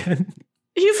is he again?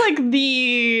 He's like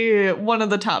the one of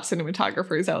the top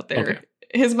cinematographers out there. Okay.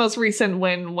 His most recent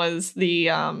win was the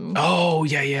Oh,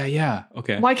 yeah.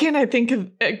 Okay. Why can't I think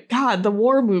of God, the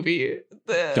war movie?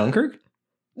 Dunkirk?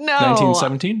 No.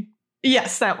 1917?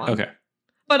 Yes, that one. Okay.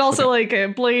 But also like a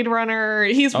Blade Runner.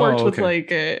 He's worked with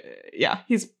okay.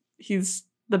 like he's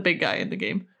the big guy in the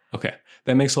game. Okay.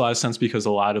 That makes a lot of sense because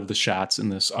a lot of the shots in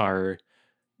this are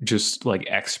just like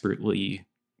expertly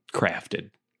crafted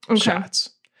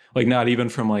shots. Like not even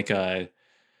from like a,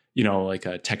 you know, like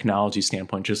a technology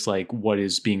standpoint, just like what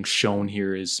is being shown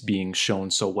here is being shown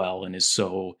so well and is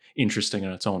so interesting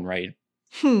in its own right.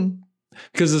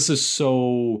 Because this is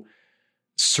so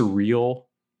surreal.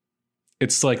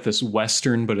 It's like this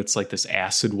Western, but it's like this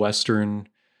acid Western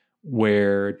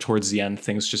where towards the end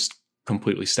things just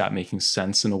completely stop making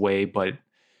sense in a way, but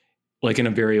like in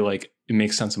a very like it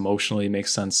makes sense emotionally, it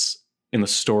makes sense in the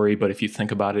story, but if you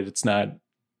think about it, it's not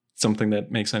something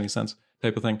that makes any sense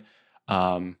type of thing.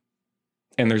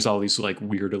 And there's all these like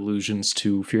weird allusions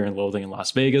to Fear and Loathing in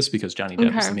Las Vegas because Johnny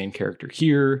Depp is the main character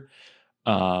here.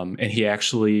 And he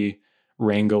actually,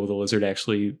 Rango the lizard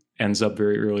actually ends up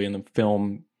very early in the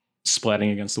film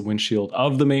splatting against the windshield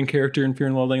of the main character in Fear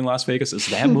and Loathing in Las Vegas as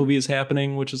that movie is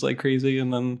happening, which is like crazy.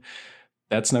 And then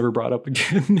that's never brought up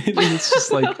again. And it's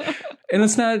just like, and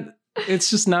it's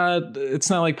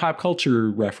not like pop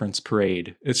culture reference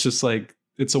parade. It's just like,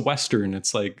 it's a Western.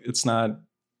 It's like, it's not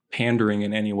pandering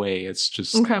in any way. It's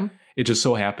just, it just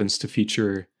so happens to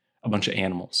feature a bunch of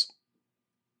animals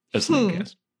as the main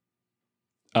cast.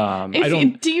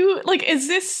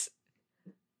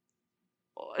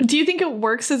 Do you think it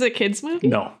works as a kid's movie?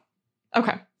 No.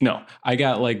 Okay. No. I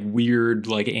got like weird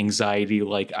like anxiety.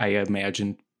 Like I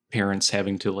imagine parents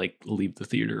having to like leave the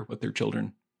theater with their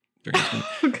children during this movie.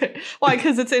 Okay. Why?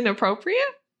 Because it's inappropriate?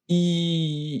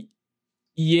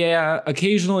 Yeah.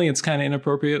 Occasionally it's kind of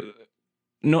inappropriate.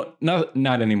 No,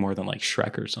 not any more than like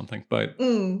Shrek or something. But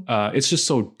it's just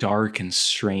so dark and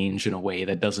strange in a way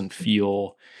that doesn't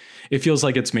feel... It feels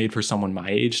like it's made for someone my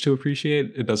age to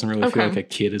appreciate. It doesn't really feel like a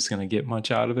kid is going to get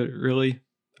much out of it, really.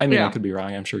 I mean, I could be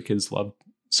wrong. I'm sure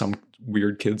some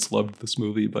weird kids loved this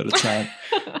movie, but it's not.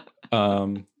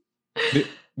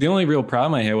 The only real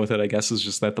problem I have with it, I guess, is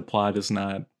just that the plot is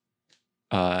not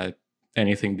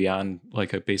anything beyond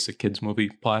like a basic kids movie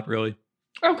plot, really.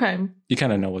 Okay. You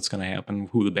kind of know what's going to happen,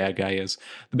 who the bad guy is.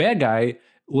 The bad guy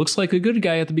looks like a good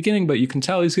guy at the beginning, but you can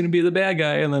tell he's going to be the bad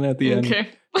guy. And then at the end,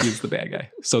 he's the bad guy.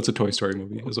 So it's a Toy Story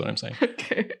movie is what I'm saying.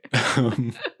 Okay.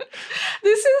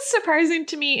 This is surprising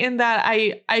to me in that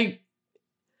I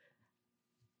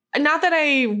not that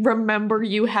I remember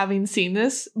you having seen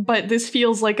this, but this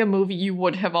feels like a movie you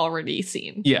would have already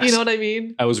seen. Yes. You know what I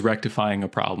mean? I was rectifying a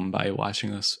problem by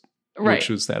watching this. Right. which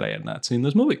was that I had not seen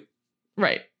this movie.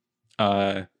 Right.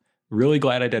 Really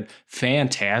glad I did.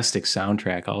 Fantastic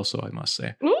soundtrack also, I must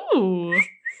say. Ooh.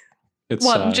 It's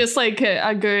What, just like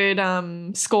a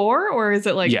good score, or is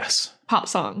it like yes. pop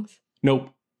songs? Nope.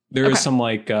 There is Okay. some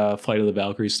like Flight of the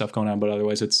Valkyries stuff going on, but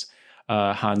otherwise it's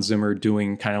Hans Zimmer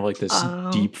doing kind of like this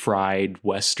deep fried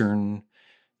Western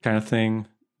kind of thing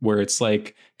where it's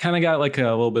like kind of got like a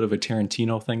little bit of a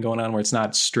Tarantino thing going on where it's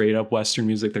not straight up Western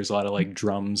music. There's a lot of like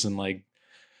drums and like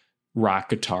rock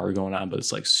guitar going on, but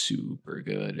it's like super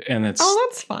good. And it's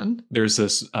That's fun. there's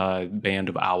this band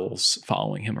of owls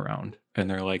following him around, and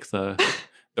they're like the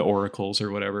oracles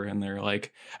or whatever, and they're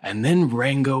like, and then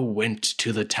Rango went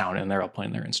to the town, and they're all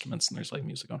playing their instruments, and there's like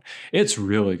music on. It's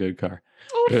really good, Car.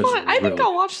 Oh, It was fun. I think really-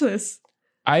 I'll watch this.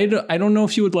 I don't know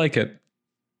if you would like it.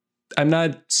 I'm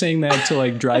not saying that to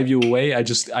like drive you away.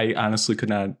 I honestly could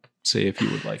not say if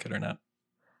you would like it or not.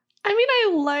 I mean,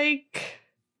 I like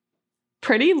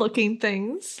pretty looking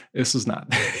things. This is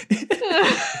not.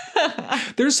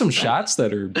 There's some shots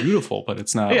that are beautiful, but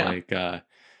it's not Yeah. like I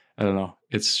don't know.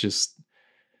 It's just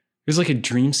there's like a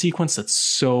dream sequence that's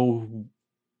so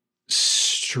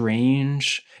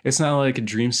strange. It's not like a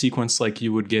dream sequence like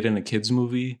you would get in a kids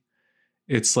movie.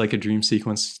 It's like a dream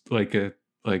sequence like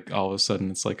all of a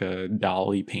sudden it's like a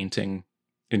Dali painting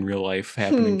in real life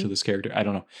happening to this character. I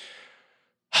don't know.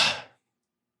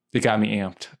 It got me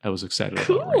amped. I was excited about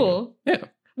Rango. Cool. Yeah.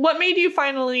 What made you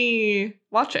finally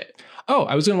watch it? Oh,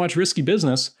 I was going to watch Risky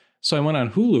Business. So I went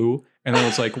on Hulu and then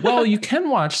it's like, well, you can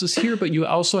watch this here, but you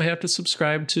also have to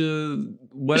subscribe to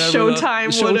whatever.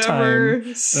 Showtime, whatever. And I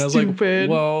was like, Stupid.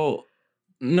 well,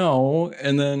 no.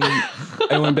 And then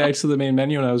I went back to the main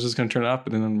menu and I was just going to turn it off.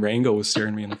 But then Rango was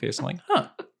staring me in the face. I'm like, huh.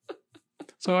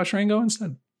 So I watched Rango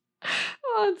instead.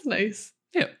 Oh, that's nice.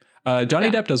 Yeah. Johnny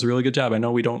Yeah. Depp does a really good job. I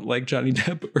know we don't like Johnny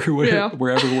Depp or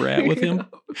wherever we're at with him.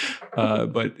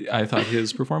 But I thought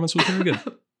his performance was very good.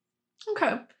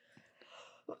 Okay.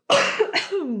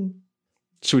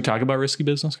 Should we talk about Risky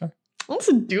Business, Car? Let's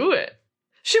do it.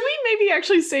 Should we maybe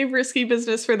actually save Risky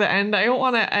Business for the end? I don't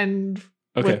want to end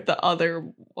Okay. with the other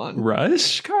one.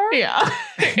 Rush, Car? Yeah.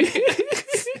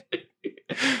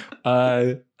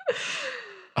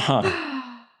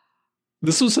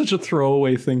 This was such a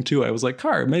throwaway thing too. I was like,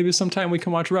 Car, maybe sometime we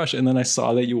can watch Rush. And then I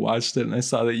saw that you watched it and I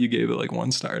saw that you gave it like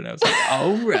 1 star. And I was like,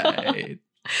 all right.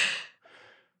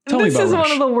 Tell me This about is Rush.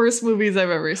 one of the worst movies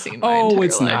I've ever seen. in my Oh, entire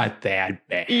it's life. not that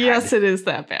bad. Yes, it is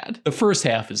that bad. The first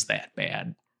half is that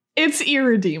bad. It's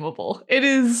irredeemable. It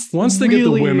is. Once they get the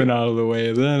really- women out of the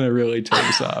way, then it really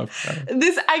takes off.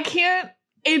 This, I can't.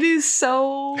 It is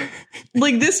so.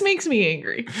 Like, this makes me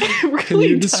angry. It really Can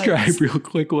you does. describe real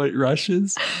quick what Rush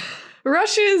is?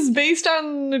 Rush is based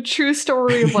on the true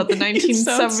story of what the 1970s. You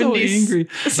sound so angry.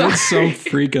 Sorry. That's some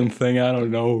freaking thing. I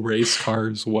don't know. Race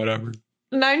cars, whatever.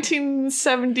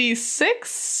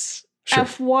 1976 Sure.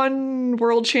 F1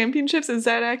 World Championships. Is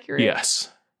that accurate?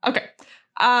 Yes. Okay.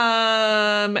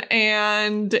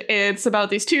 And it's about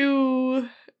these two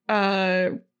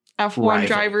F1 Rivals.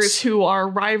 drivers who are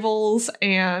rivals,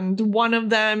 and one of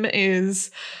them is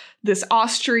this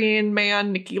Austrian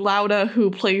man, Niki Lauda, who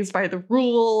plays by the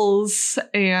rules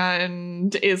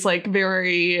and is like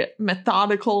very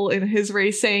methodical in his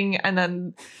racing. And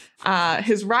then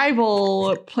his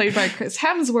rival, played by Chris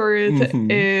Hemsworth,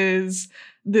 Mhm. is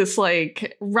this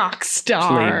like rock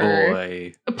star,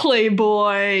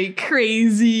 playboy,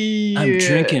 crazy. I'm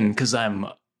drinking because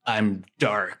I'm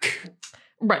dark.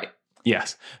 Right.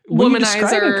 Yes. When you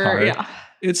describe it, Womanizer. Car, Yeah.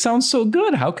 it sounds so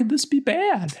good. How could this be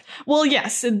bad? Well,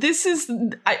 yes, this is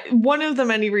one of the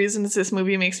many reasons this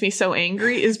movie makes me so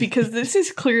angry is because this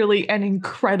is clearly an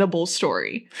incredible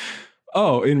story.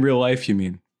 Oh, in real life, you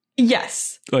mean?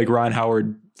 Yes. Like Ron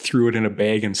Howard threw it in a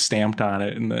bag and stamped on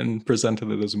it and then presented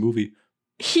it as a movie.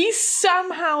 He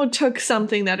somehow took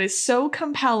something that is so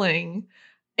compelling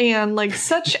and like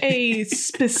such a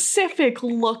specific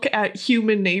look at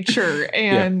human nature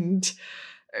and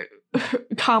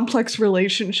complex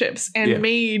relationships and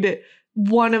made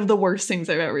one of the worst things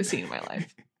I've ever seen in my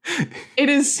life. It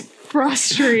is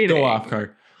frustrating. Go off,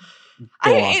 Car.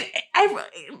 Go off.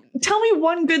 Tell me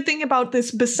one good thing about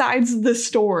this besides the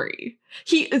story.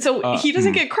 He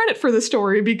doesn't get credit for the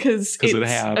story because it's it a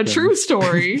happened. true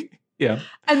story. Yeah.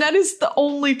 And that is the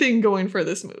only thing going for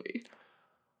this movie.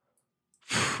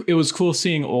 It was cool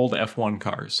seeing old F1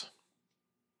 cars.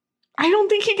 I don't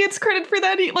think he gets credit for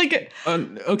that.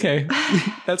 Okay.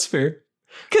 That's fair.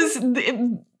 Because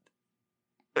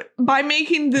by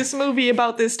making this movie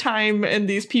about this time and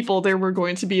these people, there were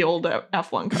going to be old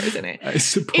F1 cars in it. I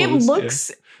suppose. It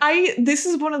looks. This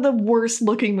is one of the worst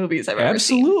looking movies I've ever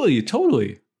seen. Absolutely.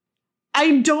 Totally.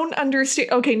 I don't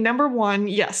understand. Okay, number one,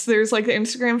 yes, there's like the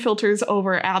Instagram filters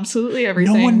over absolutely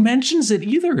everything. No one mentions it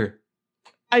either.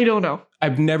 I don't know.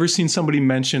 I've never seen somebody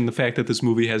mention the fact that this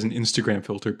movie has an Instagram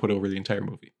filter put over the entire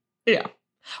movie. Yeah.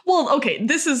 Well, okay,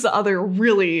 this is the other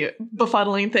really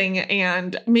befuddling thing,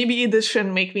 and maybe this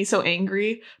shouldn't make me so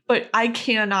angry, but I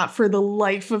cannot for the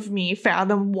life of me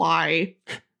fathom why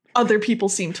other people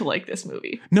seem to like this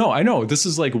movie. No, I know. This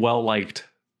is like well-liked.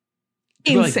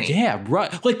 Insane. Like, yeah,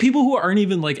 right. Like people who aren't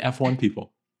even like F1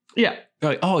 people. Yeah.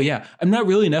 They're like, oh yeah, I'm not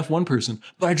really an F1 person,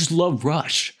 but I just love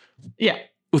Rush. Yeah.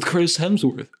 With Chris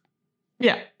Hemsworth.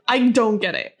 Yeah. I don't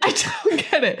get it. I don't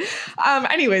get it.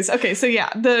 Anyways, okay, so yeah,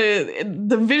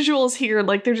 the visuals here,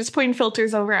 like they're just putting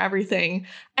filters over everything.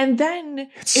 And then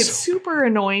it's super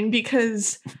annoying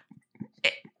because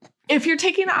if you're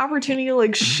taking the opportunity to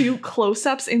like shoot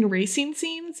close-ups in racing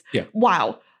scenes,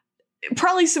 wow.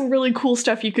 Probably some really cool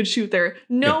stuff you could shoot there.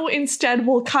 No, instead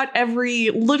we'll cut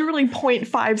every literally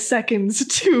 0.5 seconds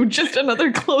to just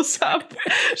another close-up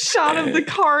shot of the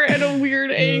car at a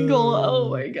weird angle. Oh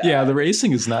my god. Yeah, the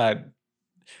racing is not...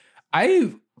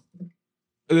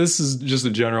 This is just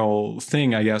a general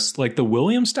thing, I guess. Like the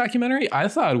Williams documentary, I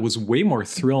thought was way more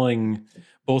thrilling,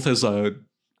 both as a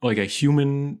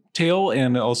human tale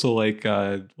and also like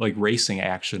racing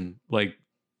action. Like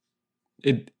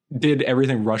it did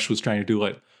everything Rush was trying to do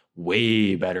like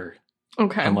way better.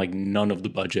 Okay. And like none of the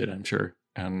budget, I'm sure.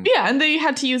 And and they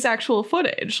had to use actual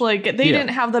footage. Like they didn't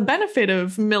have the benefit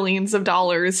of millions of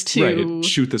dollars to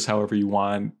shoot this however you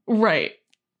want. Right.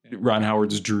 Ron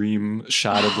Howard's dream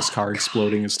shot of this car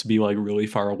exploding is to be like really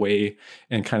far away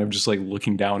and kind of just like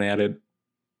looking down at it.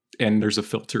 And there's a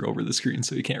filter over the screen,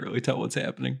 so you can't really tell what's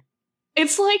happening.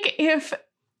 It's like if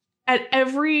at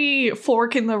every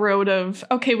fork in the road of,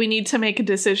 okay, we need to make a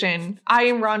decision. I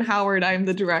am Ron Howard. I'm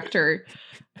the director.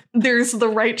 There's the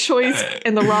right choice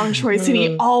and the wrong choice. And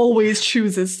he always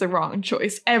chooses the wrong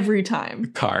choice every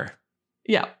time. Car.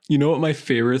 Yeah. You know what my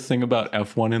favorite thing about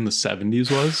F1 in the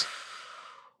 70s was?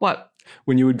 What?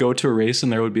 When you would go to a race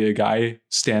and there would be a guy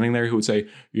standing there who would say,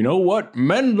 you know what?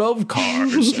 Men love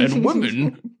cars and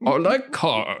women are like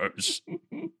cars.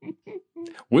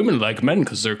 Women like men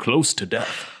because they're close to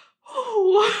death.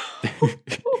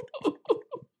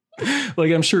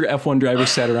 Like I'm sure F1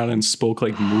 drivers sat around and spoke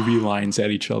like movie lines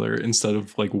at each other instead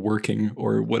of like working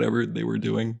or whatever they were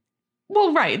doing.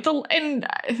 Well, right.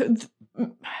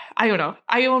 I don't know.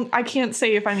 I can't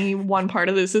say if any one part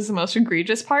of this is the most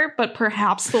egregious part, but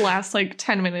perhaps the last like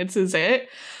 10 minutes is it,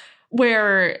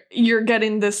 where you're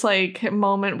getting this like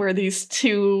moment where these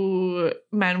two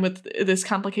men with this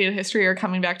complicated history are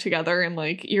coming back together, and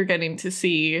like you're getting to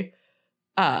see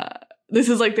this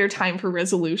is like their time for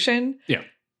resolution. Yeah.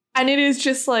 And it is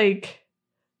just like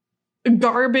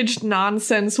garbage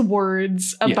nonsense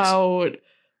words about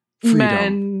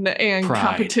freedom, men and pride,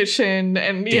 competition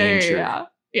and danger,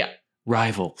 yeah.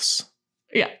 Rivals.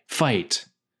 Yeah. Fight.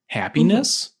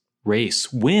 Happiness.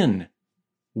 Race. Win.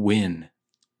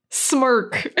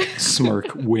 Smirk.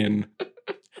 Win.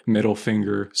 Middle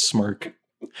finger. Smirk.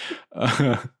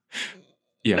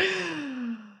 Yeah.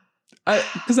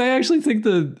 Because I actually think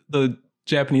the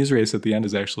Japanese race at the end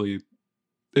is actually,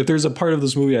 if there's a part of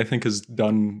this movie I think is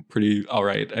done pretty all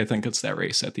right, I think it's that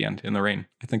race at the end in the rain.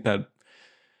 I think that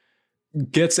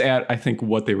gets at, I think,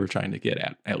 what they were trying to get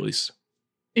at least.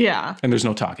 Yeah. And there's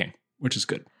no talking, which is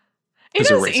good.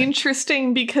 It is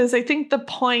interesting because I think the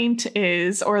point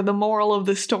is, or the moral of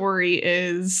the story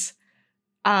is,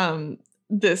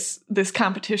 this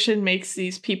competition makes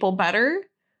these people better.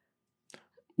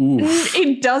 Oof.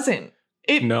 It doesn't.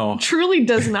 It truly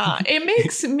does not. It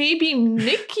makes maybe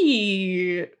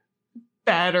Nicky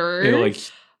better. It like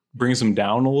brings him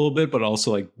down a little bit, but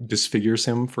also like disfigures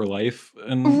him for life.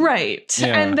 And right.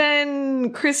 Yeah. And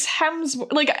then Chris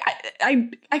Hemsworth, like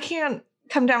I can't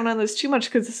come down on this too much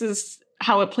because this is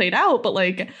how it played out, but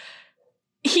like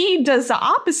he does the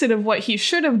opposite of what he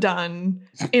should have done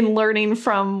in learning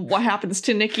from what happens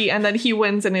to Nicky, and then he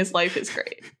wins and his life is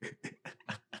great.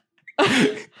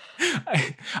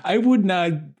 I would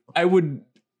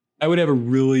have a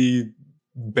really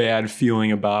bad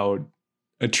feeling about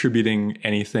attributing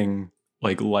anything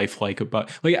like lifelike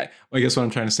about, like, I guess what I'm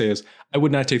trying to say is I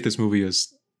would not take this movie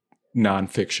as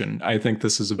nonfiction. I think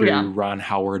this is a very Ron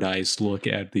Howardized look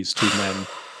at these two men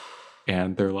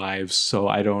and their lives. So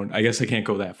I guess I can't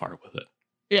go that far with it.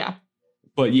 Yeah.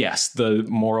 But yes, the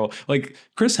moral, like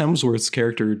Chris Hemsworth's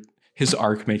character, his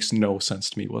arc makes no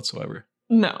sense to me whatsoever.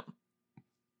 No.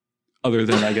 Other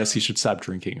than, I guess he should stop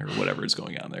drinking or whatever is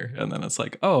going on there. And then it's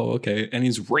like, oh, okay. And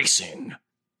he's racing.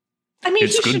 I mean,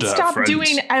 he should stop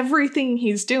doing everything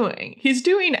he's doing. He's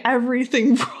doing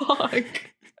everything wrong.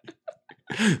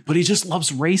 But he just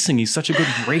loves racing. He's such a good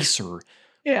racer.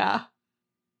 Yeah.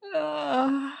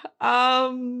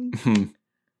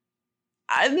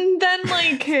 And then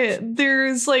like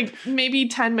there's like maybe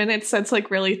 10 minutes that's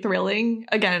like really thrilling,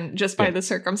 again, just by the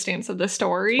circumstance of the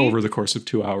story over the course of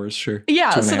 2 hours. Sure.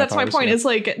 Yeah, so that's my point, is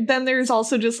like then there's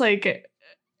also just like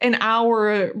an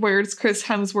hour where it's Chris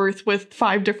Hemsworth with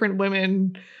 5 different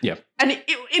women. Yeah. And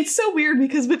it's so weird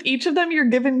because with each of them you're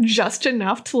given just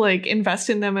enough to like invest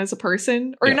in them as a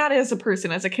person, or not as a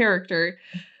person, as a character.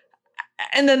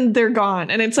 And then they're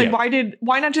gone. And it's like, why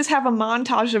not just have a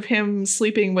montage of him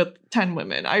sleeping with 10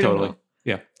 women? I don't know.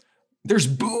 Yeah. There's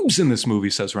boobs in this movie,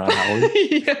 says Ron Howard.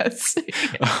 Yes.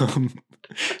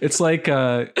 It's like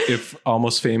if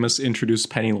Almost Famous introduced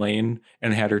Penny Lane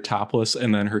and had her topless,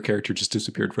 and then her character just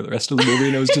disappeared for the rest of the movie.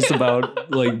 And it was just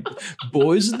about like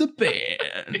boys in the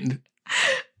band.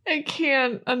 I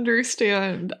can't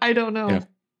understand. I don't know.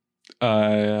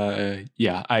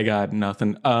 I got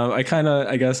nothing. I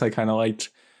guess I kind of liked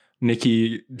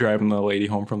Nikki driving the lady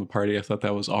home from the party. I thought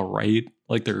that was all right.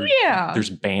 Like there's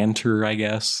banter, I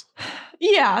guess.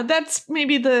 Yeah, that's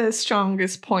maybe the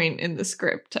strongest point in the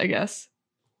script, I guess.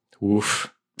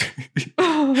 Oof.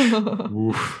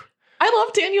 Oof. I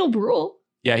love Daniel Bruhl.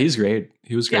 Yeah, he's great.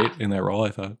 He was great in that role, I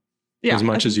thought. Yeah, as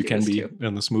much as you can be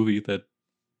in this movie that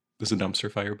is a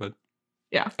dumpster fire, but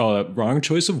yeah. Oh, wrong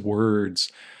choice of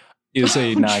words is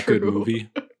a not good movie.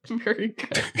 Very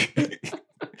good.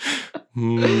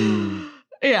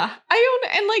 Yeah.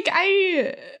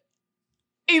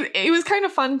 It was kind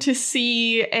of fun to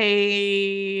see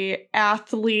a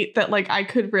athlete that like I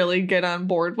could really get on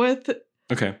board with.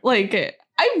 Okay. Like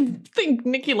I think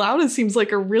Niki Lauda seems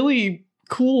like a really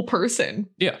cool person.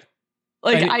 Yeah.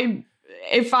 Like I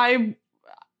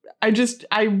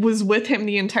was with him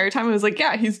the entire time. I was like,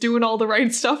 yeah, he's doing all the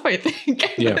right stuff, I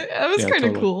think. Yeah. That was kind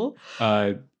of cool.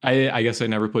 I guess I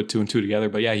never put 2 and 2 together,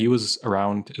 but yeah, he was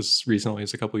around as recently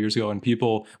as a couple years ago. And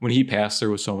people, when he passed, there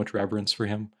was so much reverence for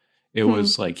him. It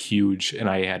was like huge. And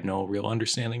I had no real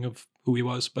understanding of who he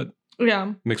was, but yeah,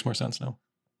 it makes more sense now.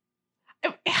 I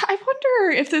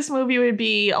wonder if this movie would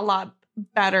be a lot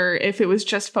better if it was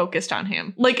just focused on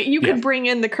him. Like you could bring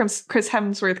in the Chris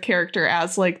Hemsworth character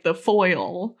as like the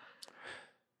foil.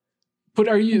 But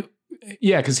are you?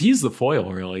 Yeah, because he's the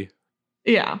foil, really.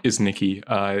 Yeah. Is Nikki.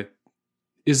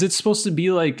 Is it supposed to be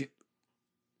like,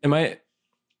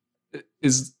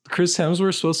 is Chris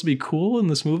Hemsworth supposed to be cool in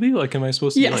this movie? Like, am I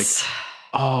supposed to be like,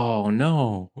 oh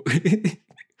no.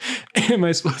 Am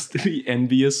I supposed to be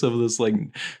envious of this like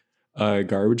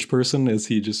garbage person as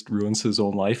he just ruins his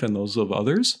own life and those of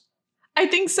others? I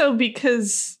think so,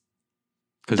 because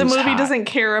the movie doesn't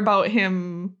care about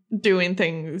him doing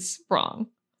things wrong.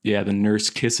 Yeah, the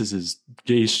nurse kisses his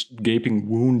gaping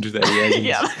wound that he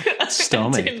has in his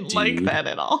stomach. I didn't like that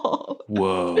at all.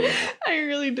 Whoa. I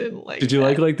really didn't like Did you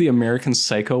that. like the American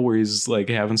Psycho where he's like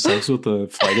having sex with the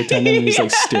flight attendant and he's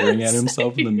like staring at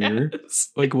himself in the mirror?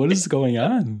 Like, what is going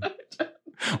on?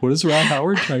 What is Ron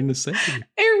Howard trying to say?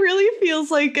 It really feels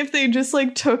like if they just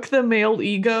like took the male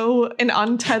ego and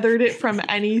untethered it from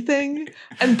anything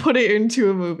and put it into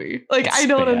a movie. Like, I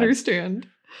don't understand.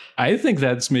 I think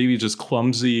that's maybe just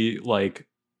clumsy, like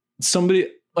somebody,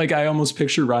 like I almost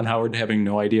picture Ron Howard having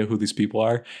no idea who these people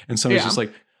are. And somebody's just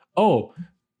like, oh,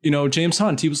 James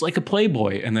Hunt, he was like a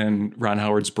playboy. And then Ron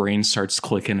Howard's brain starts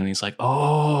clicking and he's like,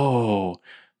 oh,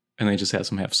 and then he just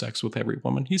has him have sex with every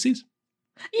woman he sees.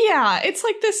 Yeah, it's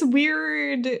like this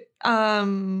weird, it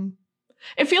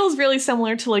feels really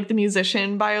similar to like the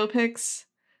musician biopics.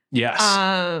 Yes.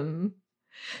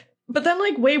 But then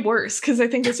like way worse, because I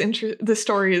think this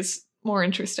story is more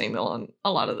interesting than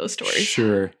a lot of those stories.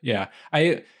 Sure. Yeah.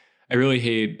 I really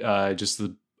hate just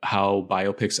how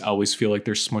biopics always feel like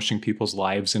they're smushing people's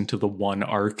lives into the one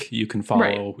arc you can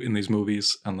follow in these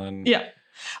movies. And then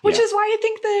which is why I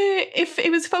think that if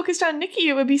it was focused on Nikki,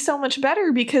 it would be so much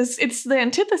better, because it's the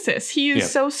antithesis. He is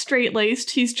so straight-laced.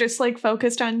 He's just like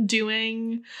focused on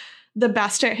doing the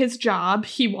best at his job.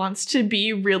 He wants to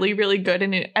be really, really good,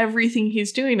 and everything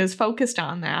he's doing is focused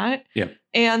on that. Yeah.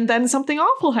 And then something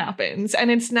awful happens,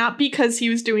 and it's not because he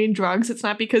was doing drugs. It's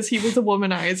not because he was a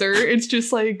womanizer. It's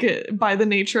just like by the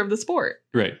nature of the sport.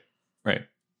 Right.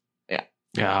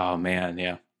 Yeah. Oh man.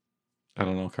 Yeah. I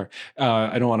don't know, Car.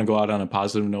 I don't want to go out on a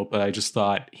positive note, but I just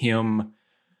thought him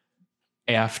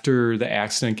after the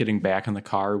accident getting back in the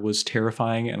car was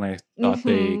terrifying, and I thought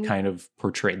they kind of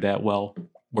portrayed that well.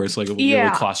 Where it's like really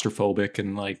claustrophobic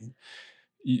and like,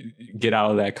 you get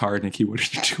out of that car, Nikki, what are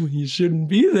you doing? You shouldn't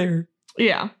be there.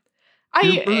 Yeah.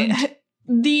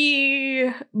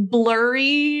 the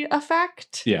blurry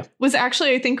effect was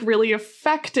actually, I think, really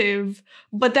effective.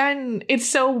 But then it's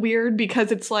so weird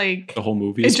because it's like the whole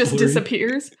movie it just blurry.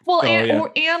 disappears. Well,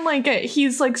 and like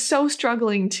he's like so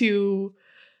struggling to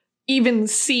even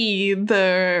see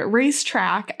the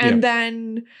racetrack, and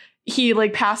then he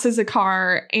like passes a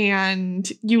car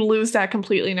and you lose that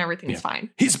completely and everything's fine.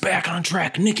 He's back on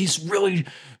track. Nikki's really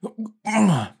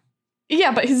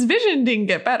yeah, but his vision didn't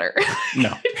get better.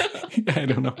 No. I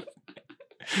don't know.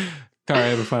 Cara, I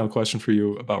have a final question for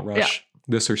you about Rush.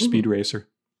 This or Speed Racer?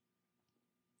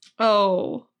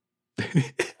 Oh. Can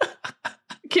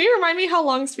you remind me how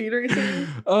long Speed Racer is?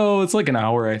 Oh, it's like an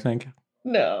hour, I think.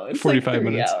 No, it's 45 like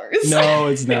 3 minutes. hours. No,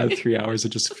 it's not 3 hours. It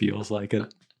just feels like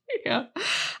it. Yeah.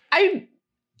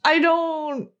 I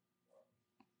don't...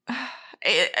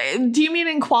 Do you mean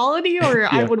in quality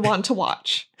or I would want to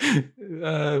watch?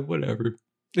 Whatever.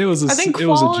 It was a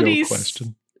joke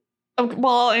question.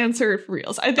 Well, I'll answer it for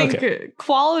reals. I think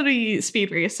quality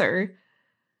Speed Racer,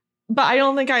 but I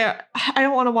don't think I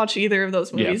don't want to watch either of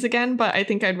those movies again, but I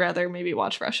think I'd rather maybe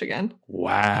watch Rush again.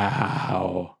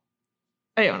 Wow.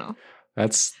 I don't know.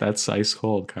 That's ice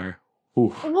cold, Car.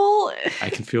 Ooh. Well, I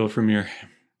can feel it from your...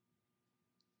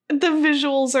 The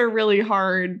visuals are really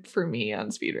hard for me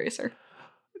on Speed Racer.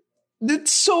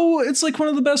 It's like one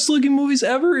of the best looking movies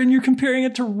ever, and you're comparing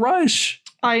it to Rush.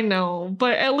 I know,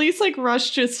 but at least like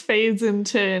Rush just fades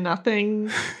into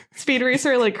nothing. Speed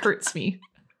Racer like hurts me.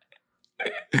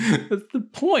 That's the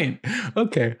point.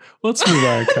 Okay, let's move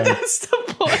on. That's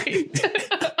the point.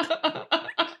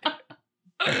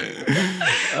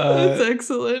 That's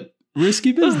excellent.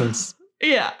 Risky Business.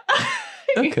 Yeah.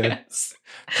 Okay. Yes.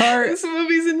 Car, this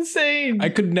movie's insane. I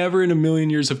could never in a million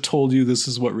years have told you this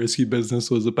is what Risky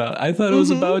Business was about. I thought it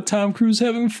was about Tom Cruise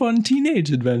having fun teenage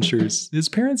adventures. His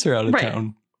parents are out of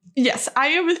town. Yes, I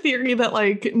have a theory that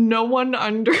like no one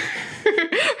under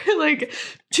like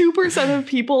 2% of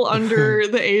people under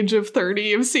the age of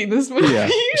 30 have seen this movie. Yeah,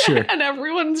 sure. And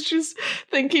everyone's just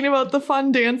thinking about the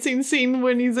fun dancing scene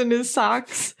when he's in his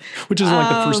socks. Which is like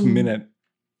the first minute.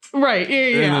 Right,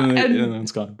 yeah. And then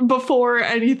it's gone. Before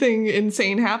anything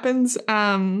insane happens.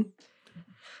 Yeah,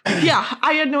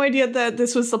 I had no idea that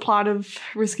this was the plot of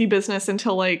Risky Business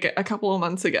until like a couple of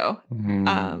months ago.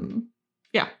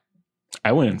 Yeah.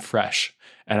 I went in fresh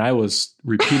and I was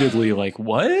repeatedly like,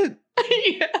 what?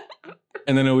 Yeah.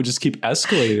 And then it would just keep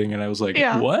escalating and I was like,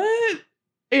 what?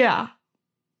 Yeah.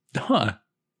 Huh.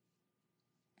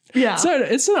 Yeah.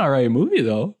 It's an all right movie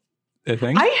though, I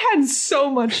think. I had so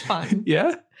much fun.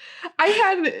 Yeah. I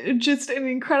had just an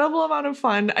incredible amount of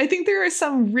fun. I think there are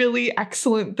some really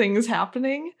excellent things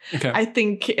happening. Okay. I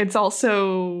think it's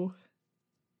also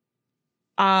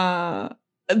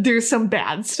there's some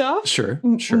bad stuff. Sure.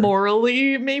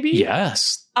 Morally, maybe.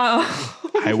 Yes.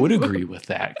 I would agree with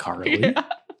that, Carly. Yeah.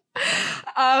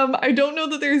 I don't know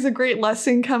that there's a great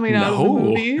lesson coming out of the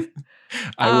movie.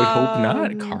 I would hope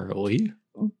not, Carly.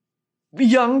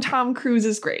 Young Tom Cruise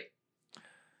is great.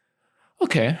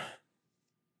 Okay.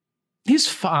 He's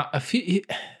fine.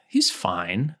 He's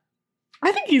fine.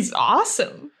 I think he's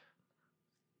awesome.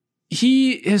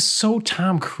 He is so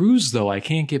Tom Cruise, though. I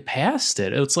can't get past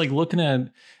it. It's like looking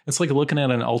at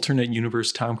an alternate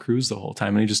universe Tom Cruise the whole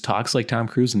time, and he just talks like Tom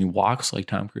Cruise and he walks like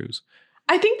Tom Cruise.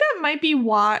 I think that might be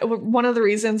one of the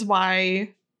reasons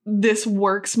why this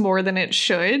works more than it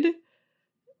should.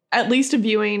 At least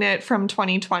viewing it from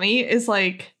 2020 is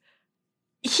like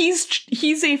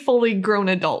he's a fully grown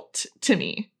adult to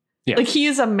me. Yeah. Like he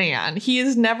is a man. He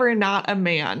is never not a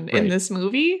man in this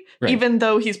movie, even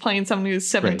though he's playing someone who's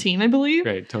 17, I believe.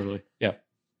 Right, totally. Yeah.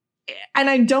 And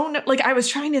I don't know, like I was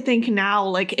trying to think now,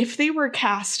 like if they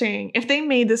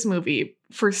made this movie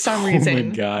for some reason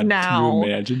my God, now, can you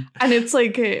imagine? And it's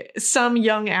like some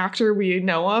young actor we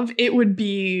know of, it would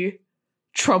be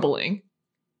troubling.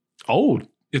 Oh,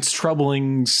 it's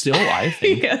troubling still, I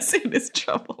think. Yes, it is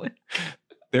troubling.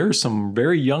 There are some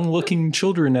very young-looking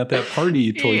children at that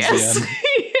party towards the end.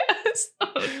 Yes.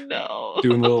 Oh no.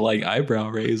 Doing little like eyebrow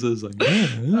raises, like.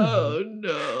 Oh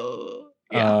no.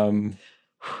 Yeah.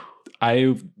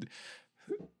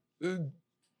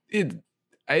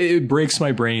 It breaks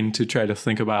my brain to try to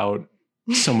think about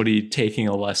somebody taking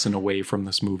a lesson away from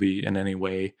this movie in any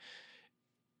way.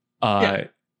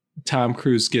 Tom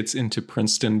Cruise gets into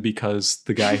Princeton because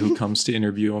the guy who comes to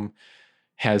interview him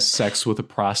has sex with a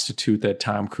prostitute that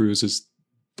Tom Cruise is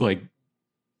like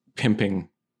pimping.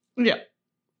 Yeah.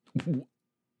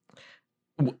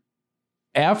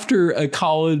 After a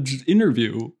college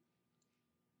interview.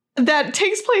 That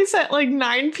takes place at like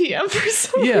 9 p.m. for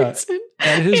some reason.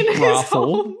 At his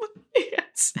brothel.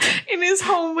 Yes. In in his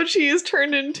home, which he has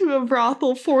turned into a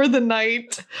brothel for the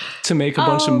night. To make a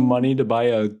bunch of money to buy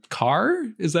a car?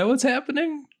 Is that what's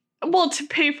happening? Well, to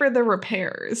pay for the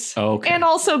repairs. Okay. And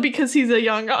also because he's a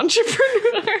young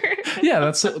entrepreneur. Yeah,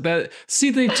 that's that. See,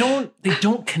 they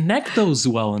don't connect those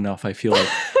well enough, I feel like.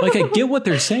 Like, I get what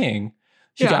they're saying.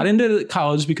 He got into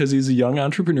college because he's a young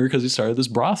entrepreneur because he started this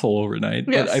brothel overnight.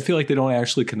 Yes. But I feel like they don't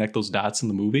actually connect those dots in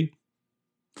the movie.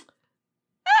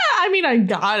 I mean, I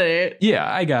got it. Yeah,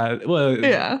 I got it. Well,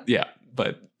 Yeah. Yeah,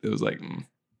 but it was like,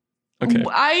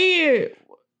 okay.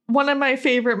 One of my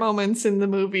favorite moments in the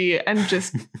movie and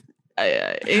just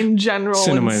in general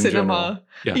Cinema in in cinema.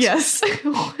 general. Yes.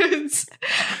 Was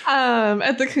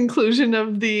at the conclusion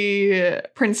of the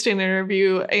Princeton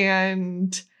interview,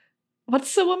 and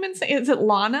what's the woman's name? Is it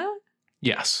Lana?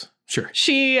 Yes, sure.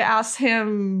 She asks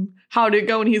him how to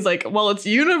go, and he's like, well, it's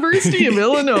University of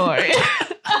Illinois.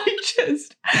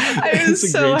 I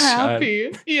was so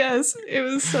happy. Shot. Yes, it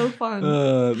was so fun.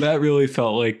 That really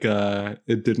felt like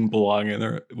it didn't belong in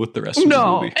there with the rest of the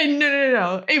movie.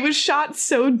 No. It was shot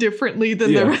so differently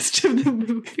than the rest of the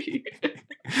movie.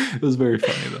 It was very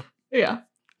funny, though.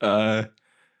 Yeah.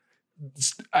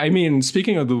 I mean,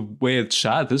 speaking of the way it's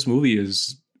shot, this movie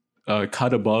is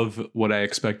cut above what I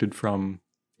expected from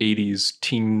 80s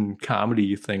teen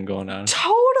comedy thing going on.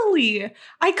 Totally.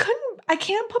 I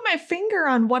can't put my finger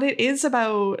on what it is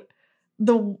about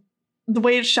the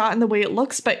way it's shot and the way it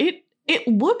looks, but it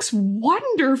looks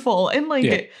wonderful and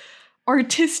like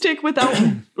artistic without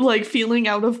like feeling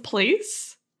out of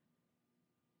place.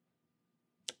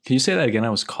 Can you say that again? I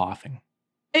was coughing.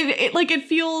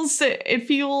 It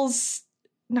feels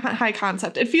not high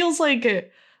concept. It feels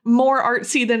like more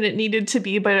artsy than it needed to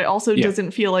be, but it also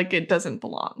doesn't feel like it doesn't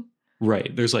belong.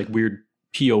 Right. There's like weird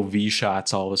POV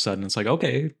shots all of a sudden. It's like,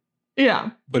 okay.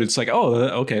 Yeah. But it's like, oh,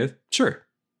 okay, sure.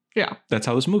 Yeah. That's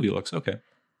how this movie looks. Okay.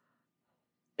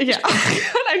 Yeah.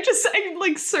 I'm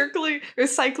like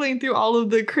cycling through all of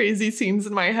the crazy scenes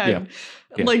in my head.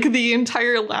 Yeah. Like the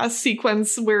entire last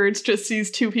sequence where it's just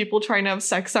these two people trying to have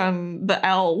sex on the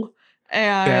L.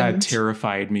 And that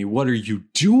terrified me. What are you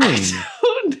doing? I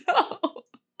don't know.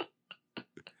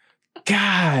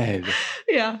 God.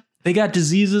 Yeah. They got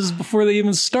diseases before they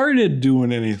even started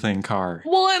doing anything, Car.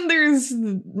 Well, and there's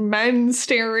men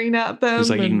staring at them. He's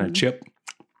like eating a chip.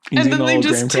 And then they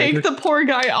just take the poor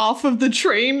guy off of the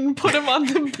train and put him on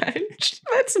the bench.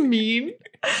 That's mean.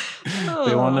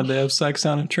 They wanted to have sex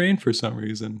on a train for some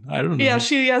reason. I don't know. Yeah,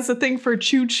 she has a thing for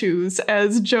choo-choos,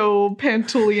 as Joe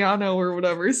Pantoliano or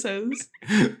whatever says.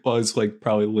 Well, it's like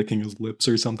probably licking his lips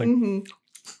or something. Mm-hmm.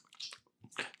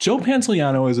 Joe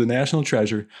Pantoliano is a national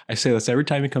treasure. I say this every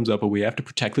time he comes up, but we have to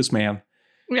protect this man.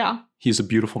 Yeah. He's a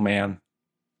beautiful man.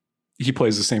 He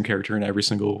plays the same character in every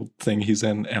single thing he's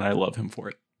in, and I love him for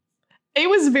it. It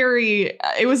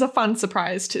was a fun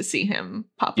surprise to see him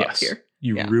pop up here.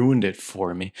 You ruined it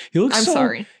for me. I'm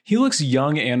sorry. He looks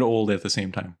young and old at the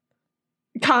same time.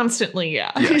 Constantly,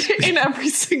 yeah. In every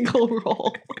single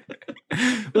role.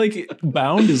 Like,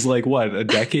 Bound is like, what, a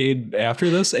decade after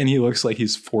this? And he looks like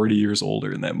he's 40 years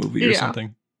older in that movie or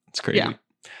something. It's crazy.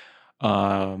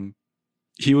 Yeah.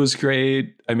 He was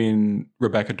great. I mean,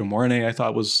 Rebecca De Mornay, I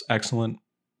thought, was excellent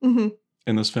in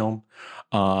this film.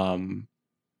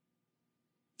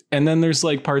 And then there's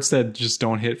like parts that just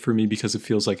don't hit for me because it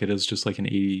feels like it is just like an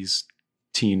 80s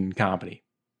teen comedy.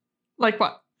 Like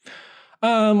what?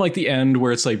 Like the end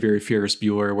where it's like very Ferris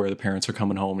Bueller, where the parents are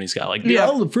coming home and he's got like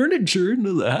all the furniture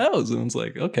into the house. And it's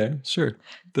like, okay, sure.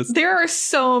 There are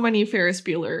so many Ferris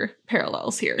Bueller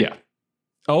parallels here. Yeah.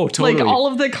 Oh, totally. Like all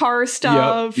of the car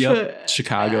stuff. Yep.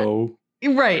 Chicago.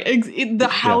 Right. The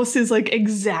house is like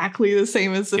exactly the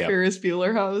same as the Ferris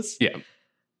Bueller house. Yeah.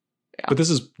 But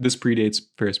this predates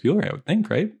Ferris Bueller, I would think,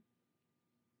 right?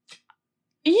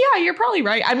 Yeah, you're probably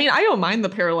right. I mean, I don't mind the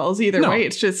parallels either way.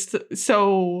 It's just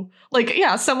so like,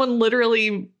 someone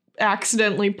literally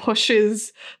accidentally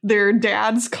pushes their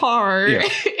dad's car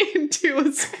into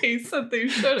a space that they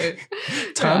shouldn't.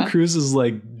 Tom Cruise's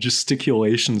like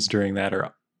gesticulations during that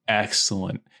are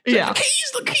excellent. He's like,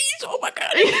 the keys. Oh my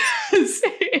God. Yes.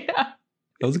 Yeah.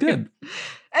 That was good.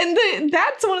 And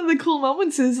that's one of the cool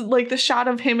moments is like the shot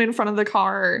of him in front of the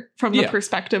car from the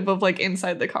perspective of like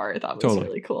inside the car. I thought was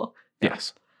really cool.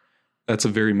 Yes. That's a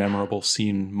very memorable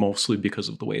scene, mostly because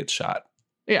of the way it's shot.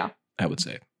 Yeah. I would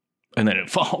say. And then it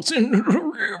falls into the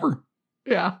river.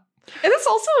 Yeah. And it's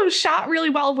also shot really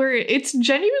well where it's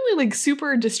genuinely like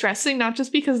super distressing, not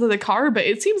just because of the car, but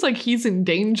it seems like he's in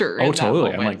danger. Oh,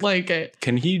 totally. I'm like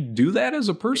can he do that as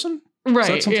a person? Right. Is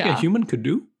that something a human could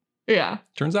do? Yeah.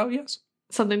 Turns out, yes.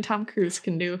 Something Tom Cruise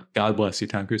can do. God bless you,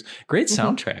 Tom Cruise. Great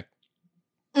soundtrack.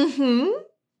 Mm-hmm.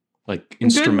 like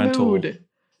instrumental. mood.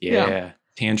 Yeah.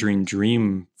 Tangerine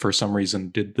Dream for some reason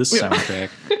did this soundtrack,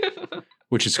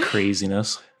 which is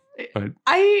craziness. But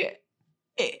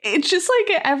it's just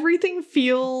like everything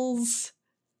feels,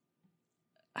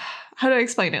 how do I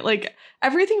explain it? Like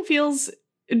everything feels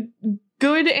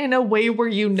good in a way where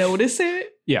you notice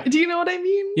it. Yeah. Do you know what I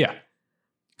mean? Yeah.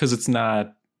 Because it's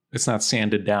not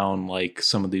sanded down like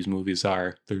some of these movies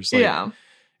are. There's like,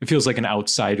 it feels like an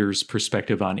outsider's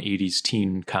perspective on 80s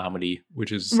teen comedy,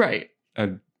 which is right.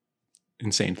 an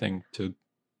insane thing to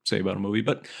say about a movie,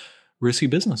 but risky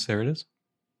business. There it is.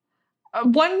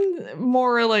 One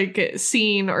more like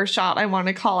scene or shot I want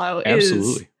to call out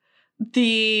Absolutely. is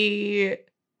the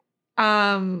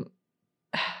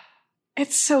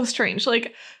it's so strange.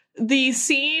 Like the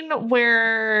scene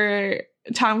where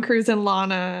Tom Cruise and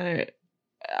Lana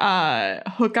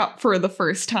hook up for the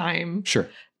first time. Sure.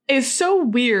 Is so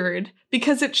weird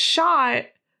because it's shot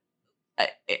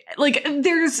like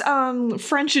there's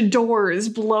French doors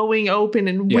blowing open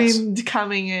and wind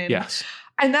coming in. Yes.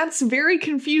 And that's very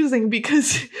confusing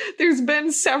because there's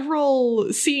been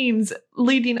several scenes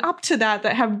leading up to that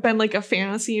have been like a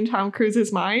fantasy in Tom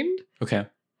Cruise's mind. Okay.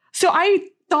 So I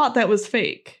thought that was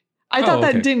fake. I thought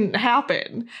that didn't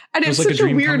happen. And it's like such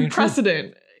a weird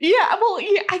precedent. Yeah, well,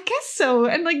 yeah, I guess so.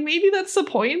 And like maybe that's the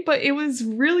point, but it was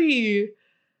really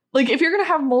like if you're going to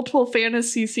have multiple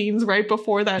fantasy scenes right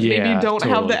before that, maybe don't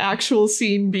have the actual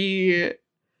scene be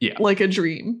like a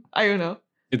dream. I don't know.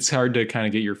 It's hard to kind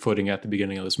of get your footing at the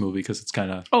beginning of this movie because it's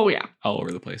kind of all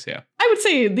over the place. Yeah. I would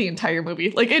say the entire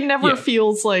movie. Like it never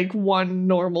feels like one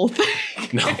normal thing.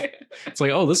 No. It's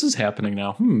like, oh, this is happening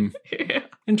now.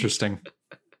 Interesting.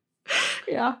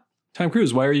 Yeah. Tom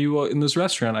Cruise, why are you in this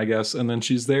restaurant, I guess? And then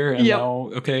she's there and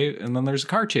now, okay. And then there's a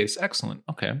car chase. Excellent.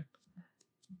 Okay.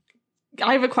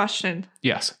 I have a question.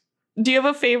 Yes. Do you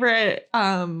have a favorite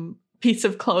piece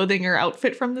of clothing or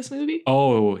outfit from this movie?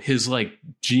 Oh, his like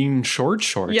jean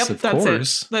shorts. Yep, of that's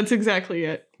course. It. That's exactly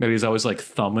it. That he's always like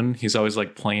thumbing. He's always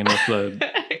like playing with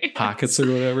the pockets or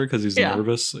whatever because he's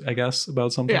nervous, I guess,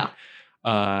 about something.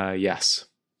 Yeah. Yes.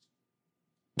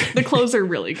 The clothes are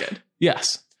really good.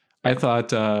 Yes. I thought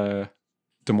De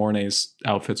Mornay's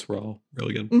outfits were all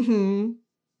really good. Mm-hmm.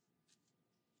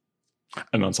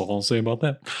 And that's all I'll say about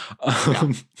that.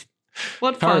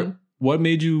 What fun. What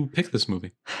made you pick this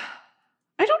movie?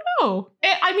 I don't know.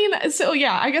 I mean, so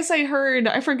yeah, I guess I heard,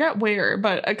 I forget where,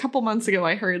 but a couple months ago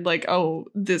I heard like, oh,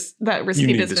 that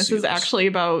Risky Business is actually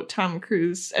about Tom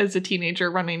Cruise as a teenager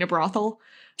running a brothel.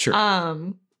 Sure.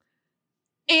 And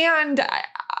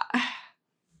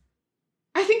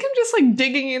I think I'm just like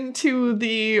digging into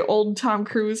the old Tom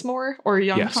Cruise more, or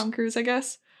young Tom Cruise, I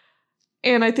guess.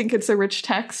 And I think it's a rich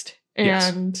text.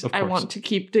 And I want to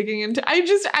keep digging into.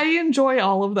 I enjoy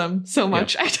all of them so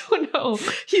much. I don't know.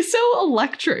 He's so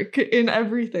electric in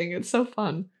everything. It's so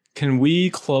fun. Can we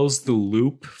close the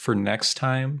loop for next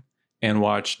time and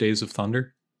watch Days of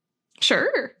Thunder?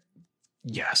 Sure.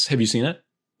 Yes. Have you seen it?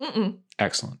 Mm-mm.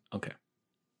 Excellent. Okay.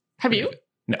 Have you?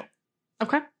 No.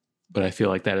 Okay. But I feel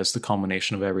like that is the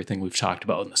culmination of everything we've talked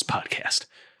about in this podcast.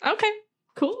 Okay.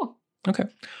 Cool. Okay.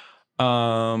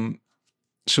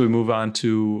 Should we move on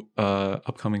to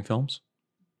upcoming films?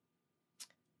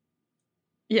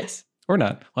 Yes. Or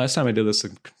not. Last time I did this, the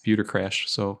computer crashed,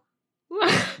 so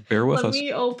bear with us. Let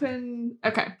me open.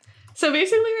 Okay. So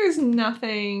basically, there's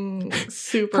nothing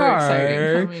super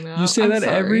exciting coming up. You say that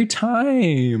every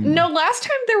time. No, last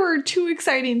time there were two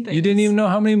exciting things. You didn't even know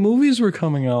how many movies were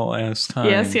coming out last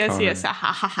time. Yes.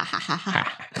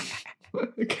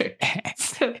 Okay.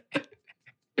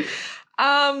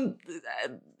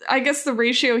 I guess the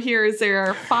ratio here is there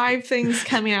are 5 things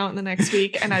coming out in the next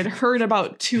week, and I'd heard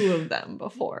about 2 of them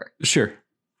before. Sure.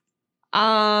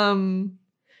 The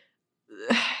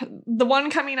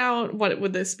one coming out, what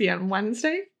would this be on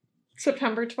Wednesday?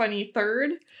 September 23rd.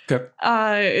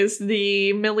 Okay. Is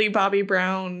the Millie Bobby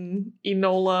Brown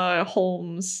Enola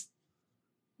Holmes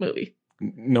movie.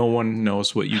 No one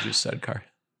knows what you just said, Car.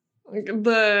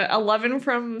 The 11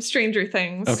 from Stranger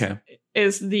Things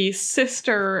is the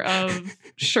sister of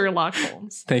Sherlock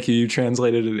Holmes. Thank you. You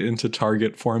translated it into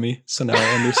Target for me, so now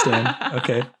I understand.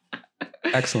 Okay.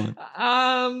 Excellent.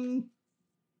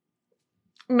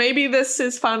 Maybe this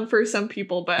is fun for some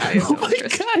people, but I have no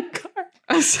interest. God, Car.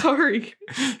 I'm sorry.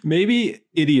 Maybe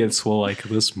idiots will like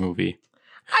this movie.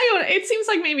 I don't know. It seems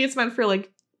like maybe it's meant for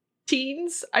like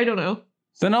teens. I don't know.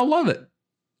 Then I'll love it.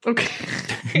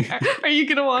 Okay. Are you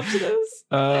gonna watch this?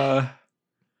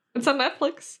 It's on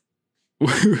Netflix.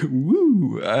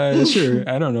 Woo. Sure.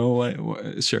 I don't know.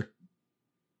 What, sure.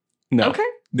 No. Okay.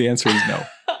 The answer is no.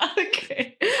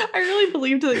 Okay. I really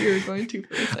believed that you were going to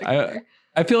for a second there.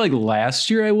 I feel like last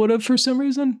year I would have for some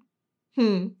reason.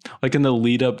 Like in the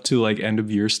lead up to like end of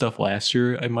year stuff last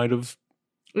year, I might have.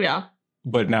 Yeah.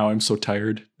 But now I'm so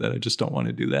tired that I just don't want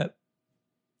to do that.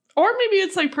 Or maybe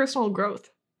it's like personal growth.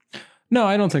 No,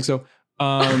 I don't think so.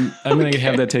 I'm going to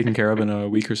have that taken care of in a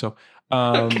week or so.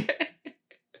 Okay.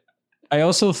 I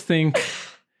also think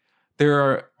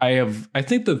I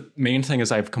think the main thing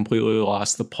is I've completely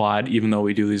lost the plot, even though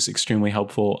we do these extremely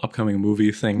helpful upcoming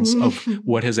movie things of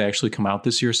what has actually come out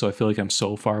this year. So I feel like I'm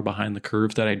so far behind the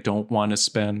curve that I don't want to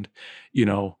spend,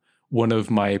 one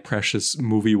of my precious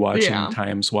movie watching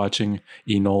times watching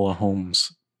Enola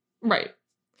Holmes. Right.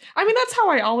 I mean, that's how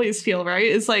I always feel, right?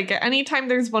 It's like anytime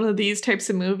there's one of these types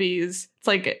of movies, it's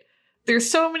like there's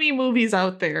so many movies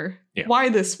out there. Yeah. Why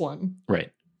this one?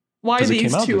 Right. Why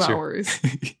these 2 hours?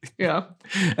 Yeah.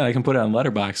 And I can put it on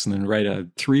Letterboxd and then write a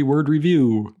 3-word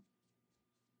review.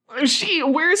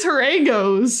 Where's her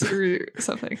egos or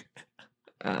something.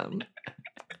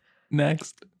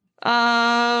 Next.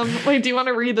 Wait, do you want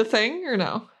to read the thing or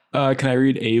no? Can I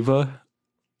read Ava?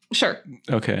 Sure.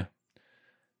 Okay.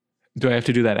 Do I have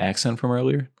to do that accent from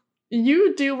earlier?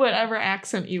 You do whatever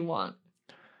accent you want.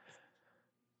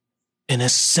 An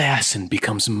assassin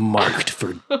becomes marked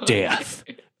for death.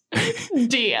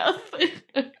 Death.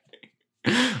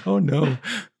 Oh no.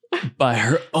 By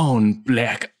her own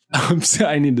black arms.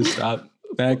 I need to stop.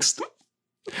 Next.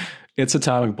 It's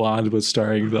Atomic Blonde, but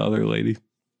starring the other lady.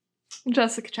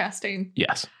 Jessica Chastain.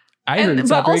 Yes. I heard it's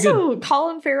not very good. But also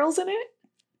Colin Farrell's in it.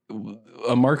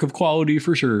 A mark of quality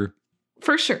for sure.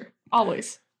 For sure.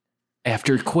 Always.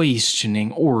 After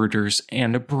questioning orders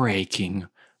and breaking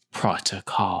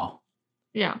protocol.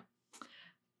 Yeah.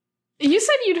 You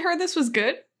said you'd heard this was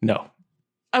good? No.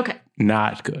 Okay.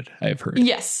 Not good, I've heard.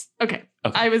 Yes. Okay.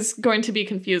 I was going to be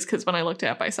confused because when I looked it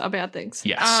up, I saw bad things.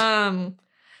 Yes.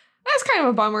 That's kind of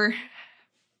a bummer.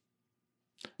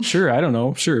 Sure. I don't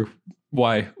know. Sure.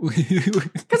 Why?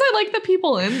 Because I like the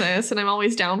people in this, and I'm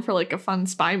always down for like a fun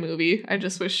spy movie. I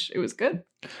just wish it was good.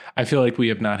 I feel like we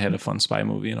have not had a fun spy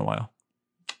movie in a while.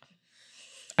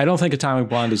 I don't think Atomic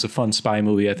Blonde is a fun spy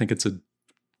movie. I think it's a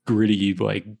gritty,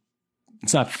 like,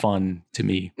 it's not fun to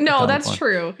me. No, that's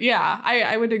true. Yeah,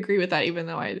 I would agree with that, even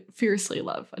though I fiercely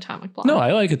love Atomic Blonde. No,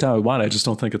 I like Atomic Blonde. I just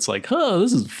don't think it's like,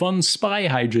 this is fun spy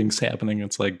hijinks happening.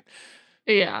 It's like,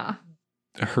 yeah,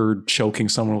 her choking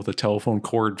someone with a telephone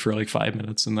cord for like 5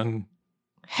 minutes and then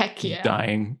heck yeah,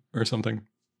 dying or something.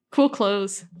 Cool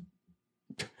clothes.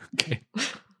 Okay.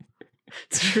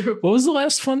 It's true. What was the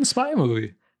last fun spy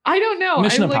movie? I don't know.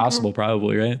 Mission Impossible,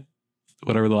 probably, right?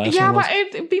 Whatever the last one was. Yeah,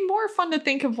 but it'd be more fun to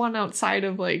think of one outside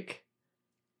of like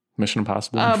Mission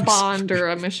Impossible. A Bond or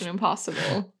a Mission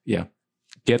Impossible. Yeah.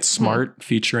 Get Smart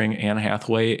featuring Anne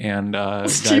Hathaway and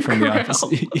Steve guy from Carell.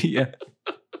 The Office. Yeah.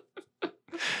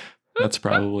 That's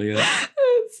probably it.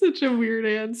 That's such a weird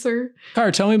answer.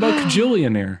 Car, tell me about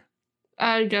Kajillionaire.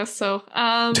 I guess so.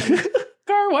 Car,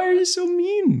 why are you so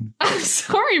mean? I'm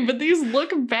sorry, but these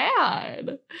look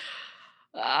bad.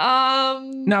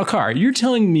 Now, Car, you're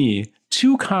telling me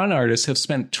 2 con artists have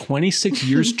spent 26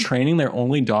 years training their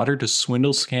only daughter to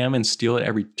swindle, scam, and steal at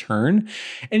every turn.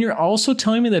 And you're also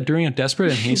telling me that during a desperate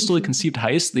and hastily conceived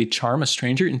heist, they charm a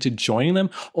stranger into joining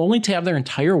them only to have their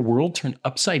entire world turned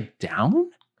upside down?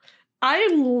 I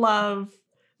love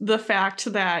the fact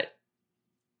that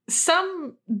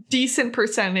some decent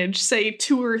percentage, say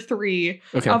 2 or 3,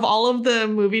 of all of the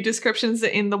movie descriptions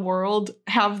in the world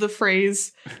have the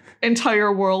phrase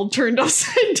entire world turned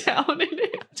upside down in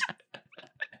it.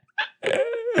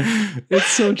 It's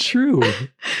so true.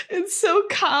 It's so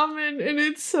common and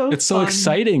it's so so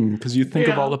exciting because you think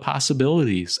of all the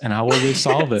possibilities and how will they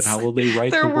solve it? How will they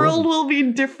write their the world will be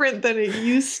different than it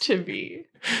used to be.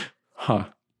 Huh.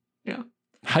 Yeah.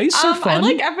 Heists are fun. I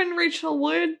like Evan Rachel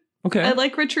Wood. Okay. I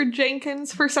like Richard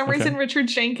Jenkins. For some reason, Richard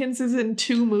Jenkins is in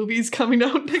 2 movies coming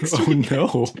out next week. Oh,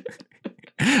 no.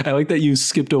 I like that you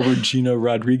skipped over Gina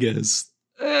Rodriguez.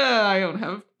 I don't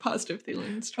have positive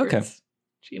feelings towards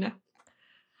Gina.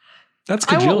 That's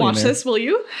I won't watch this, will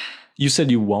you? You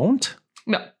said you won't?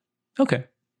 No. Okay.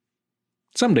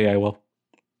 Someday I will.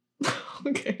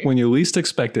 Okay. When you least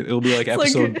expect it, it'll be like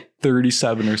episode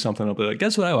 37 or something. I'll be like,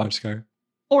 guess what I watched, Scar?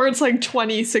 Or it's like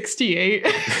 2068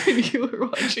 and you were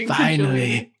watching.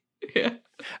 Finally. Yeah.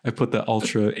 I put the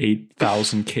Ultra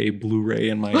 8000K Blu-ray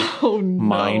in my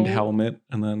mind helmet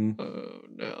and then... Oh,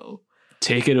 no.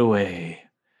 Take it away.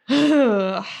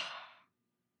 The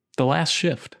Last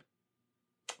Shift.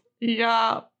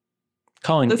 Yeah.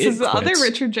 Calling this is the quits. other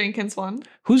Richard Jenkins one.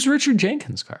 Who's Richard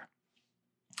Jenkins, Car?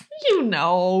 You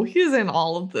know, he's in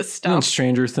all of this stuff. In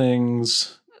Stranger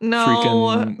Things.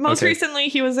 No, most recently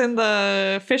he was in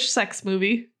the Fish Sex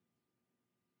movie.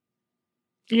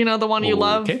 You know, the one you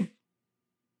love. Okay.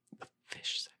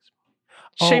 Fish sex.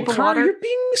 Shape of Car, Water. you're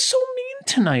being so mean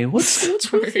tonight.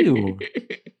 What's with you?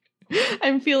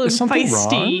 I'm feeling Is something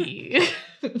feisty.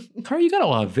 Car, you got a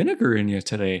lot of vinegar in you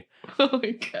today. Oh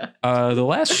my god. The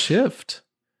Last Shift.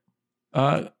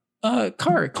 Car,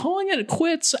 calling it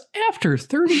quits after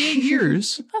 38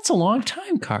 years. That's a long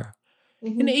time, Car.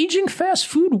 An aging fast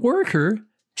food worker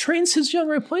trains his young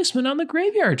replacement on the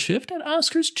graveyard shift at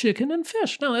Oscar's Chicken and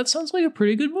Fish. Now, that sounds like a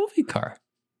pretty good movie, Car.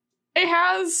 It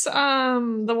has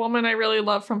the woman I really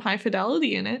love from High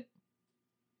Fidelity in it.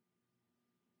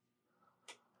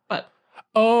 But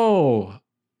Oh,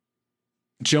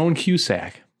 Joan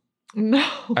Cusack. no.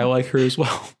 I like her as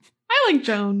well. I like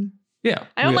Joan. Yeah.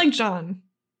 I don't like John.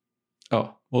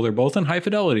 Oh, well, they're both in High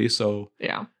Fidelity, so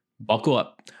Yeah. buckle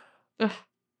up. Ugh.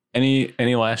 Any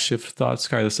Last Shift thoughts,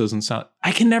 Car? This doesn't sound...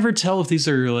 I can never tell if these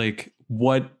are like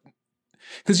what...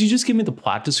 Because you just give me the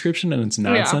plot description and it's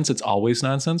nonsense. It's always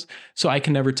nonsense. So I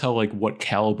can never tell like what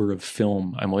caliber of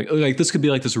film I'm like this could be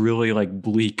like this really like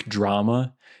bleak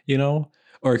drama, you know?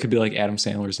 Or it could be like Adam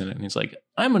Sandler's in it and he's like,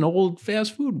 I'm an old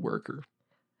fast food worker.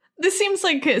 This seems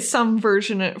like some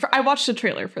version of... I watched a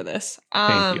trailer for this.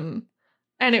 Thank you.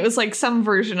 And it was like some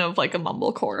version of like a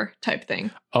mumblecore type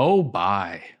thing. Oh,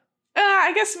 bye.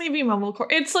 I guess maybe mumblecore.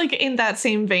 It's like in that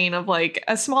same vein of like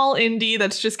a small indie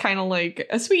that's just kind of like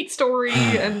a sweet story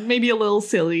and maybe a little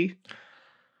silly.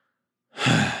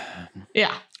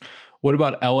 Yeah. What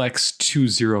about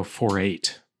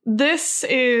LX2048? This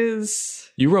is...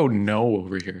 You wrote no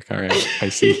over here, Car. I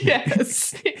see.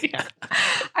 Yes. Yeah.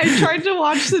 I tried to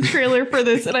watch the trailer for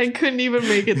this and I couldn't even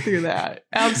make it through that.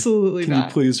 Absolutely Can not.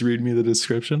 you please read me the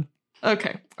description?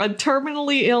 Okay. A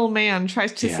terminally ill man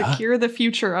tries to secure the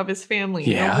future of his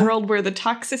family in a world where the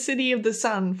toxicity of the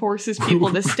sun forces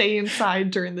people to stay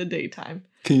inside during the daytime.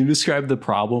 Can you describe the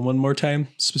problem one more time?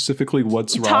 Specifically,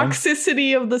 what's wrong?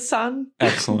 Toxicity of the sun.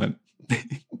 Excellent.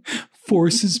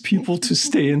 Forces people to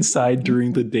stay inside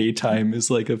during the daytime is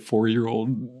like a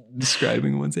 4-year-old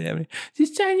describing what's happening. The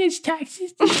sun is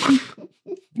toxic.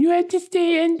 You have to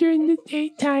stay in during the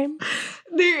daytime.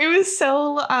 It was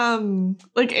so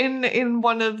like in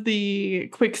one of the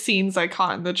quick scenes I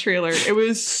caught in the trailer, it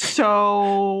was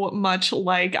so much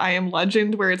like I Am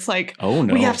Legend, where it's like, oh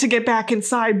no, we have to get back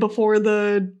inside before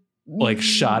the like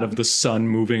shot of the sun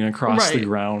moving across the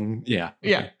ground. Yeah.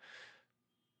 Okay. Yeah.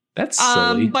 That's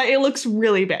silly. But it looks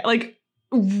really bad. Like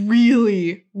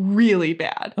really, really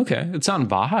bad. Okay. It's on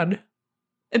VOD.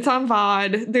 It's on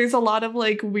VOD. There's a lot of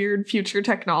like weird future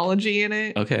technology in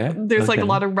it. Okay. There's like a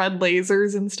lot of red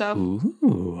lasers and stuff.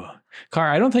 Ooh. Car,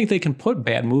 I don't think they can put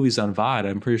bad movies on VOD.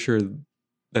 I'm pretty sure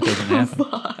that doesn't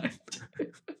happen.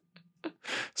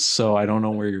 So I don't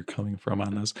know where you're coming from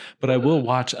on this. But I will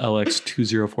watch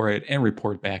LX2048 and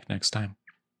report back next time.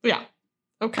 Yeah.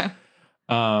 Okay.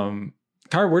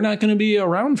 Car, we're not going to be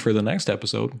around for the next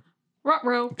episode.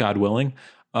 Ruh-roh. God willing.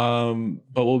 But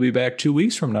we'll be back 2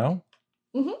 weeks from now.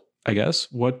 Mm-hmm. I guess.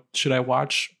 What should I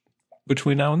watch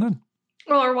between now and then?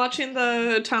 Well, we're watching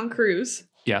the Tom Cruise.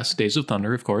 Yes, Days of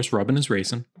Thunder, of course. Rubbin' is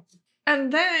racing.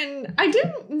 And then I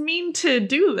didn't mean to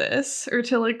do this or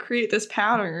to like create this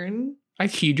pattern. I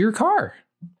keyed your car.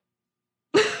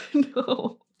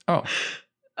 No. Oh.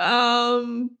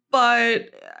 But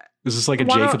Is this like a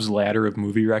Jacob's Ladder of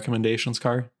movie recommendations,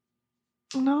 Car?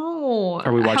 No.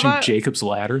 Are we watching Jacob's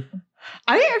Ladder?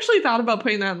 I actually thought about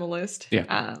putting that on the list.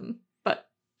 Yeah. But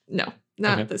no,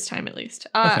 not at this time at least.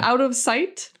 Out of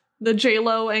Sight, the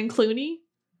J-Lo and Clooney.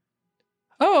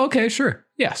 Oh, okay, sure.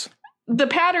 Yes. The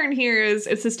pattern here is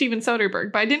it's a Steven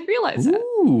Soderbergh, but I didn't realize that.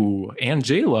 Ooh, and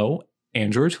J-Lo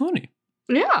and George Clooney.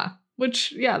 Yeah,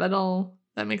 which,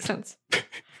 that makes sense.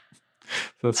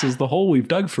 This is the hole we've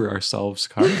dug for ourselves,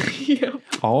 Car. Yep.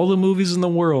 All the movies in the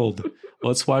world.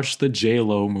 Let's watch the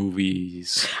J-Lo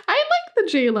movies. I like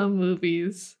the J-Lo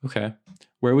movies. Okay.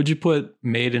 Where would you put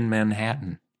Made in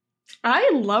Manhattan? I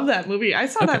love that movie. I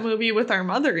saw that movie with our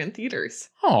mother in theaters.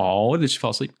 Oh, did she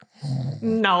fall asleep?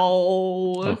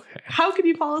 No. Okay. How could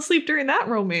you fall asleep during that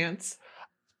romance?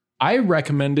 I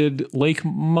recommended Lake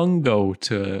Mungo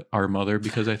to our mother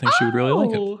because I think she would really like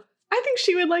it. I think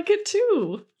she would like it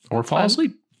too. Or fall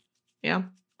asleep. Yeah.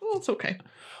 Well, it's okay.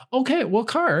 Okay, well,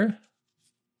 Car,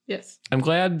 Yes. I'm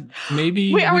glad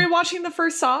maybe... Wait, are we watching the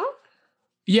first Saw?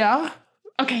 Yeah.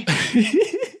 Okay.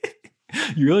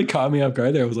 You really caught me off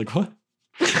guard there. I was like, what?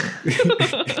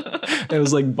 I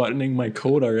was like buttoning my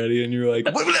coat already, and you were like,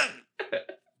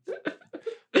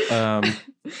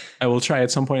 I will try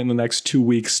at some point in the next 2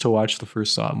 weeks to watch the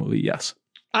first Saw movie. Yes.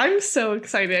 I'm so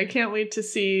excited. I can't wait to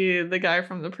see the guy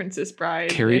from The Princess Bride.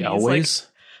 Carrie Elways?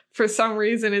 for some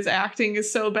reason his acting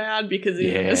is so bad because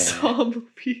he's in a Saw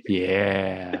movie.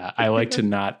 Yeah. I like to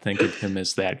not think of him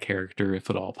as that character if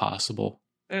at all possible.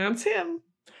 That's him.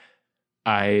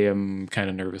 I am kind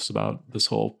of nervous about this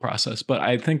whole process, but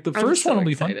I think the first one will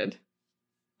be fun.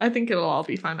 I think it'll all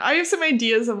be fun. I have some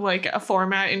ideas of like a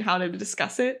format and how to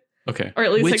discuss it. Okay. Or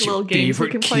at least like little games we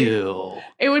can play.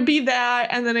 It would be that,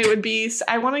 and then it would be,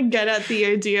 I want to get at the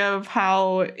idea of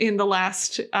how in the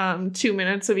last 2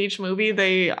 minutes of each movie,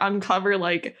 they uncover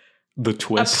like the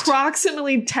twist.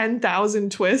 Approximately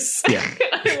 10,000 twists. Yeah.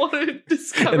 I want to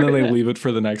discover and then they leave it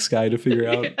for the next guy to figure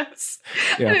out. Yes.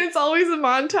 Yeah. And it's always a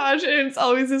montage, and it's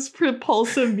always this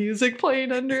propulsive music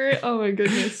playing under it. Oh my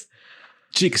goodness.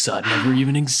 Jigsaw never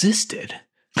even existed.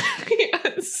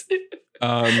 Yes.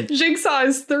 Jigsaw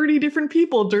is 30 different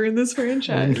people during this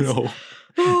franchise. Oh,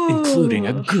 no. Including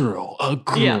a girl.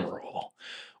 Yeah.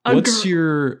 What's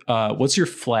your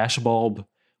flashbulb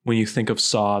when you think of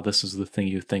Saw? This is the thing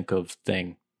you think of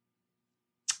thing.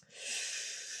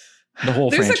 The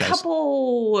whole franchise. There's a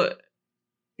couple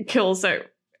kills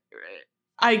that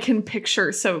I can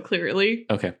picture so clearly.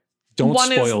 Okay. Don't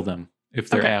spoil them if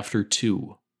they're after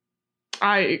 2.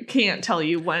 I can't tell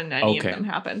you when any of them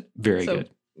happen. Very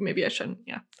good. Maybe I shouldn't.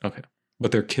 Yeah. Okay.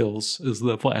 But their kills is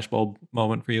the flashbulb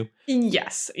moment for you?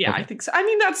 Yes. Yeah, okay. I think so. I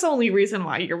mean, that's the only reason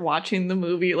why you're watching the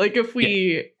movie. Like if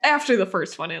after the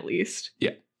first one, at least.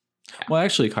 Yeah. Well,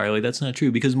 actually, Carly, that's not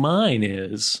true because mine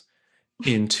is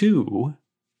in 2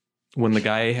 when the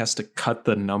guy has to cut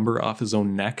the number off his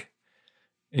own neck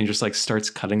and he just like starts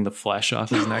cutting the flesh off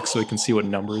his neck so he can see what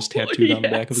number is tattooed on the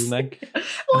back of his neck.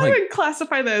 Well, I would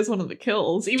classify that as one of the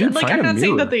kills. Even like I'm not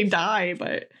saying that they die,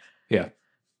 but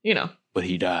you know. But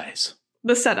he dies.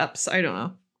 The setups, I don't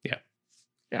know.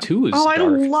 Yeah. 2 is dark. I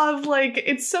love like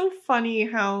it's so funny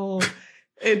how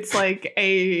it's like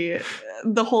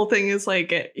the whole thing is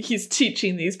like he's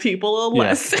teaching these people a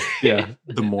lesson. Yeah,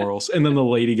 the morals. And then the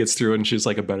lady gets through it and she's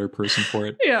like a better person for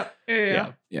it. Yeah.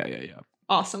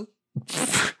 Awesome.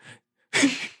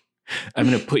 I'm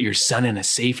going to put your son in a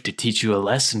safe to teach you a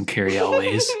lesson, Carrie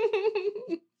Always.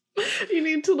 You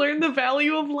need to learn the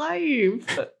value of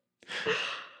life.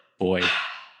 Boy.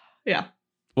 Yeah.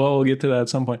 Well, we'll get to that at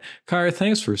some point. Cara,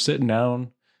 thanks for sitting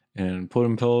down and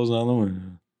putting pillows on the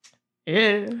window.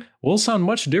 Yeah. We'll sound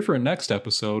much different next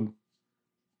episode.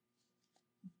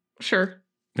 Sure.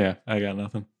 Yeah, I got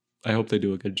nothing. I hope they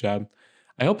do a good job.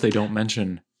 I hope they don't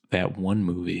mention that one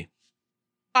movie.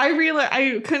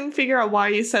 I couldn't figure out why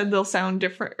you said they'll sound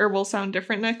different or will sound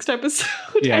different next episode.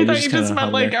 Yeah, I thought you just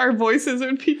meant like our voices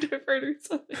would be different or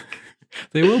something.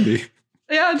 They will be.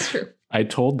 Yeah, it's true. I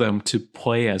told them to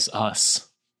play as us.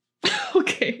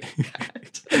 Okay.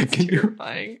 That's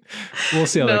terrifying. We'll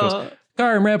see how that goes. All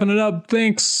right, I'm wrapping it up.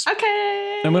 Thanks.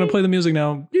 Okay. I'm going to play the music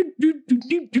now. I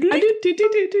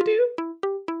do.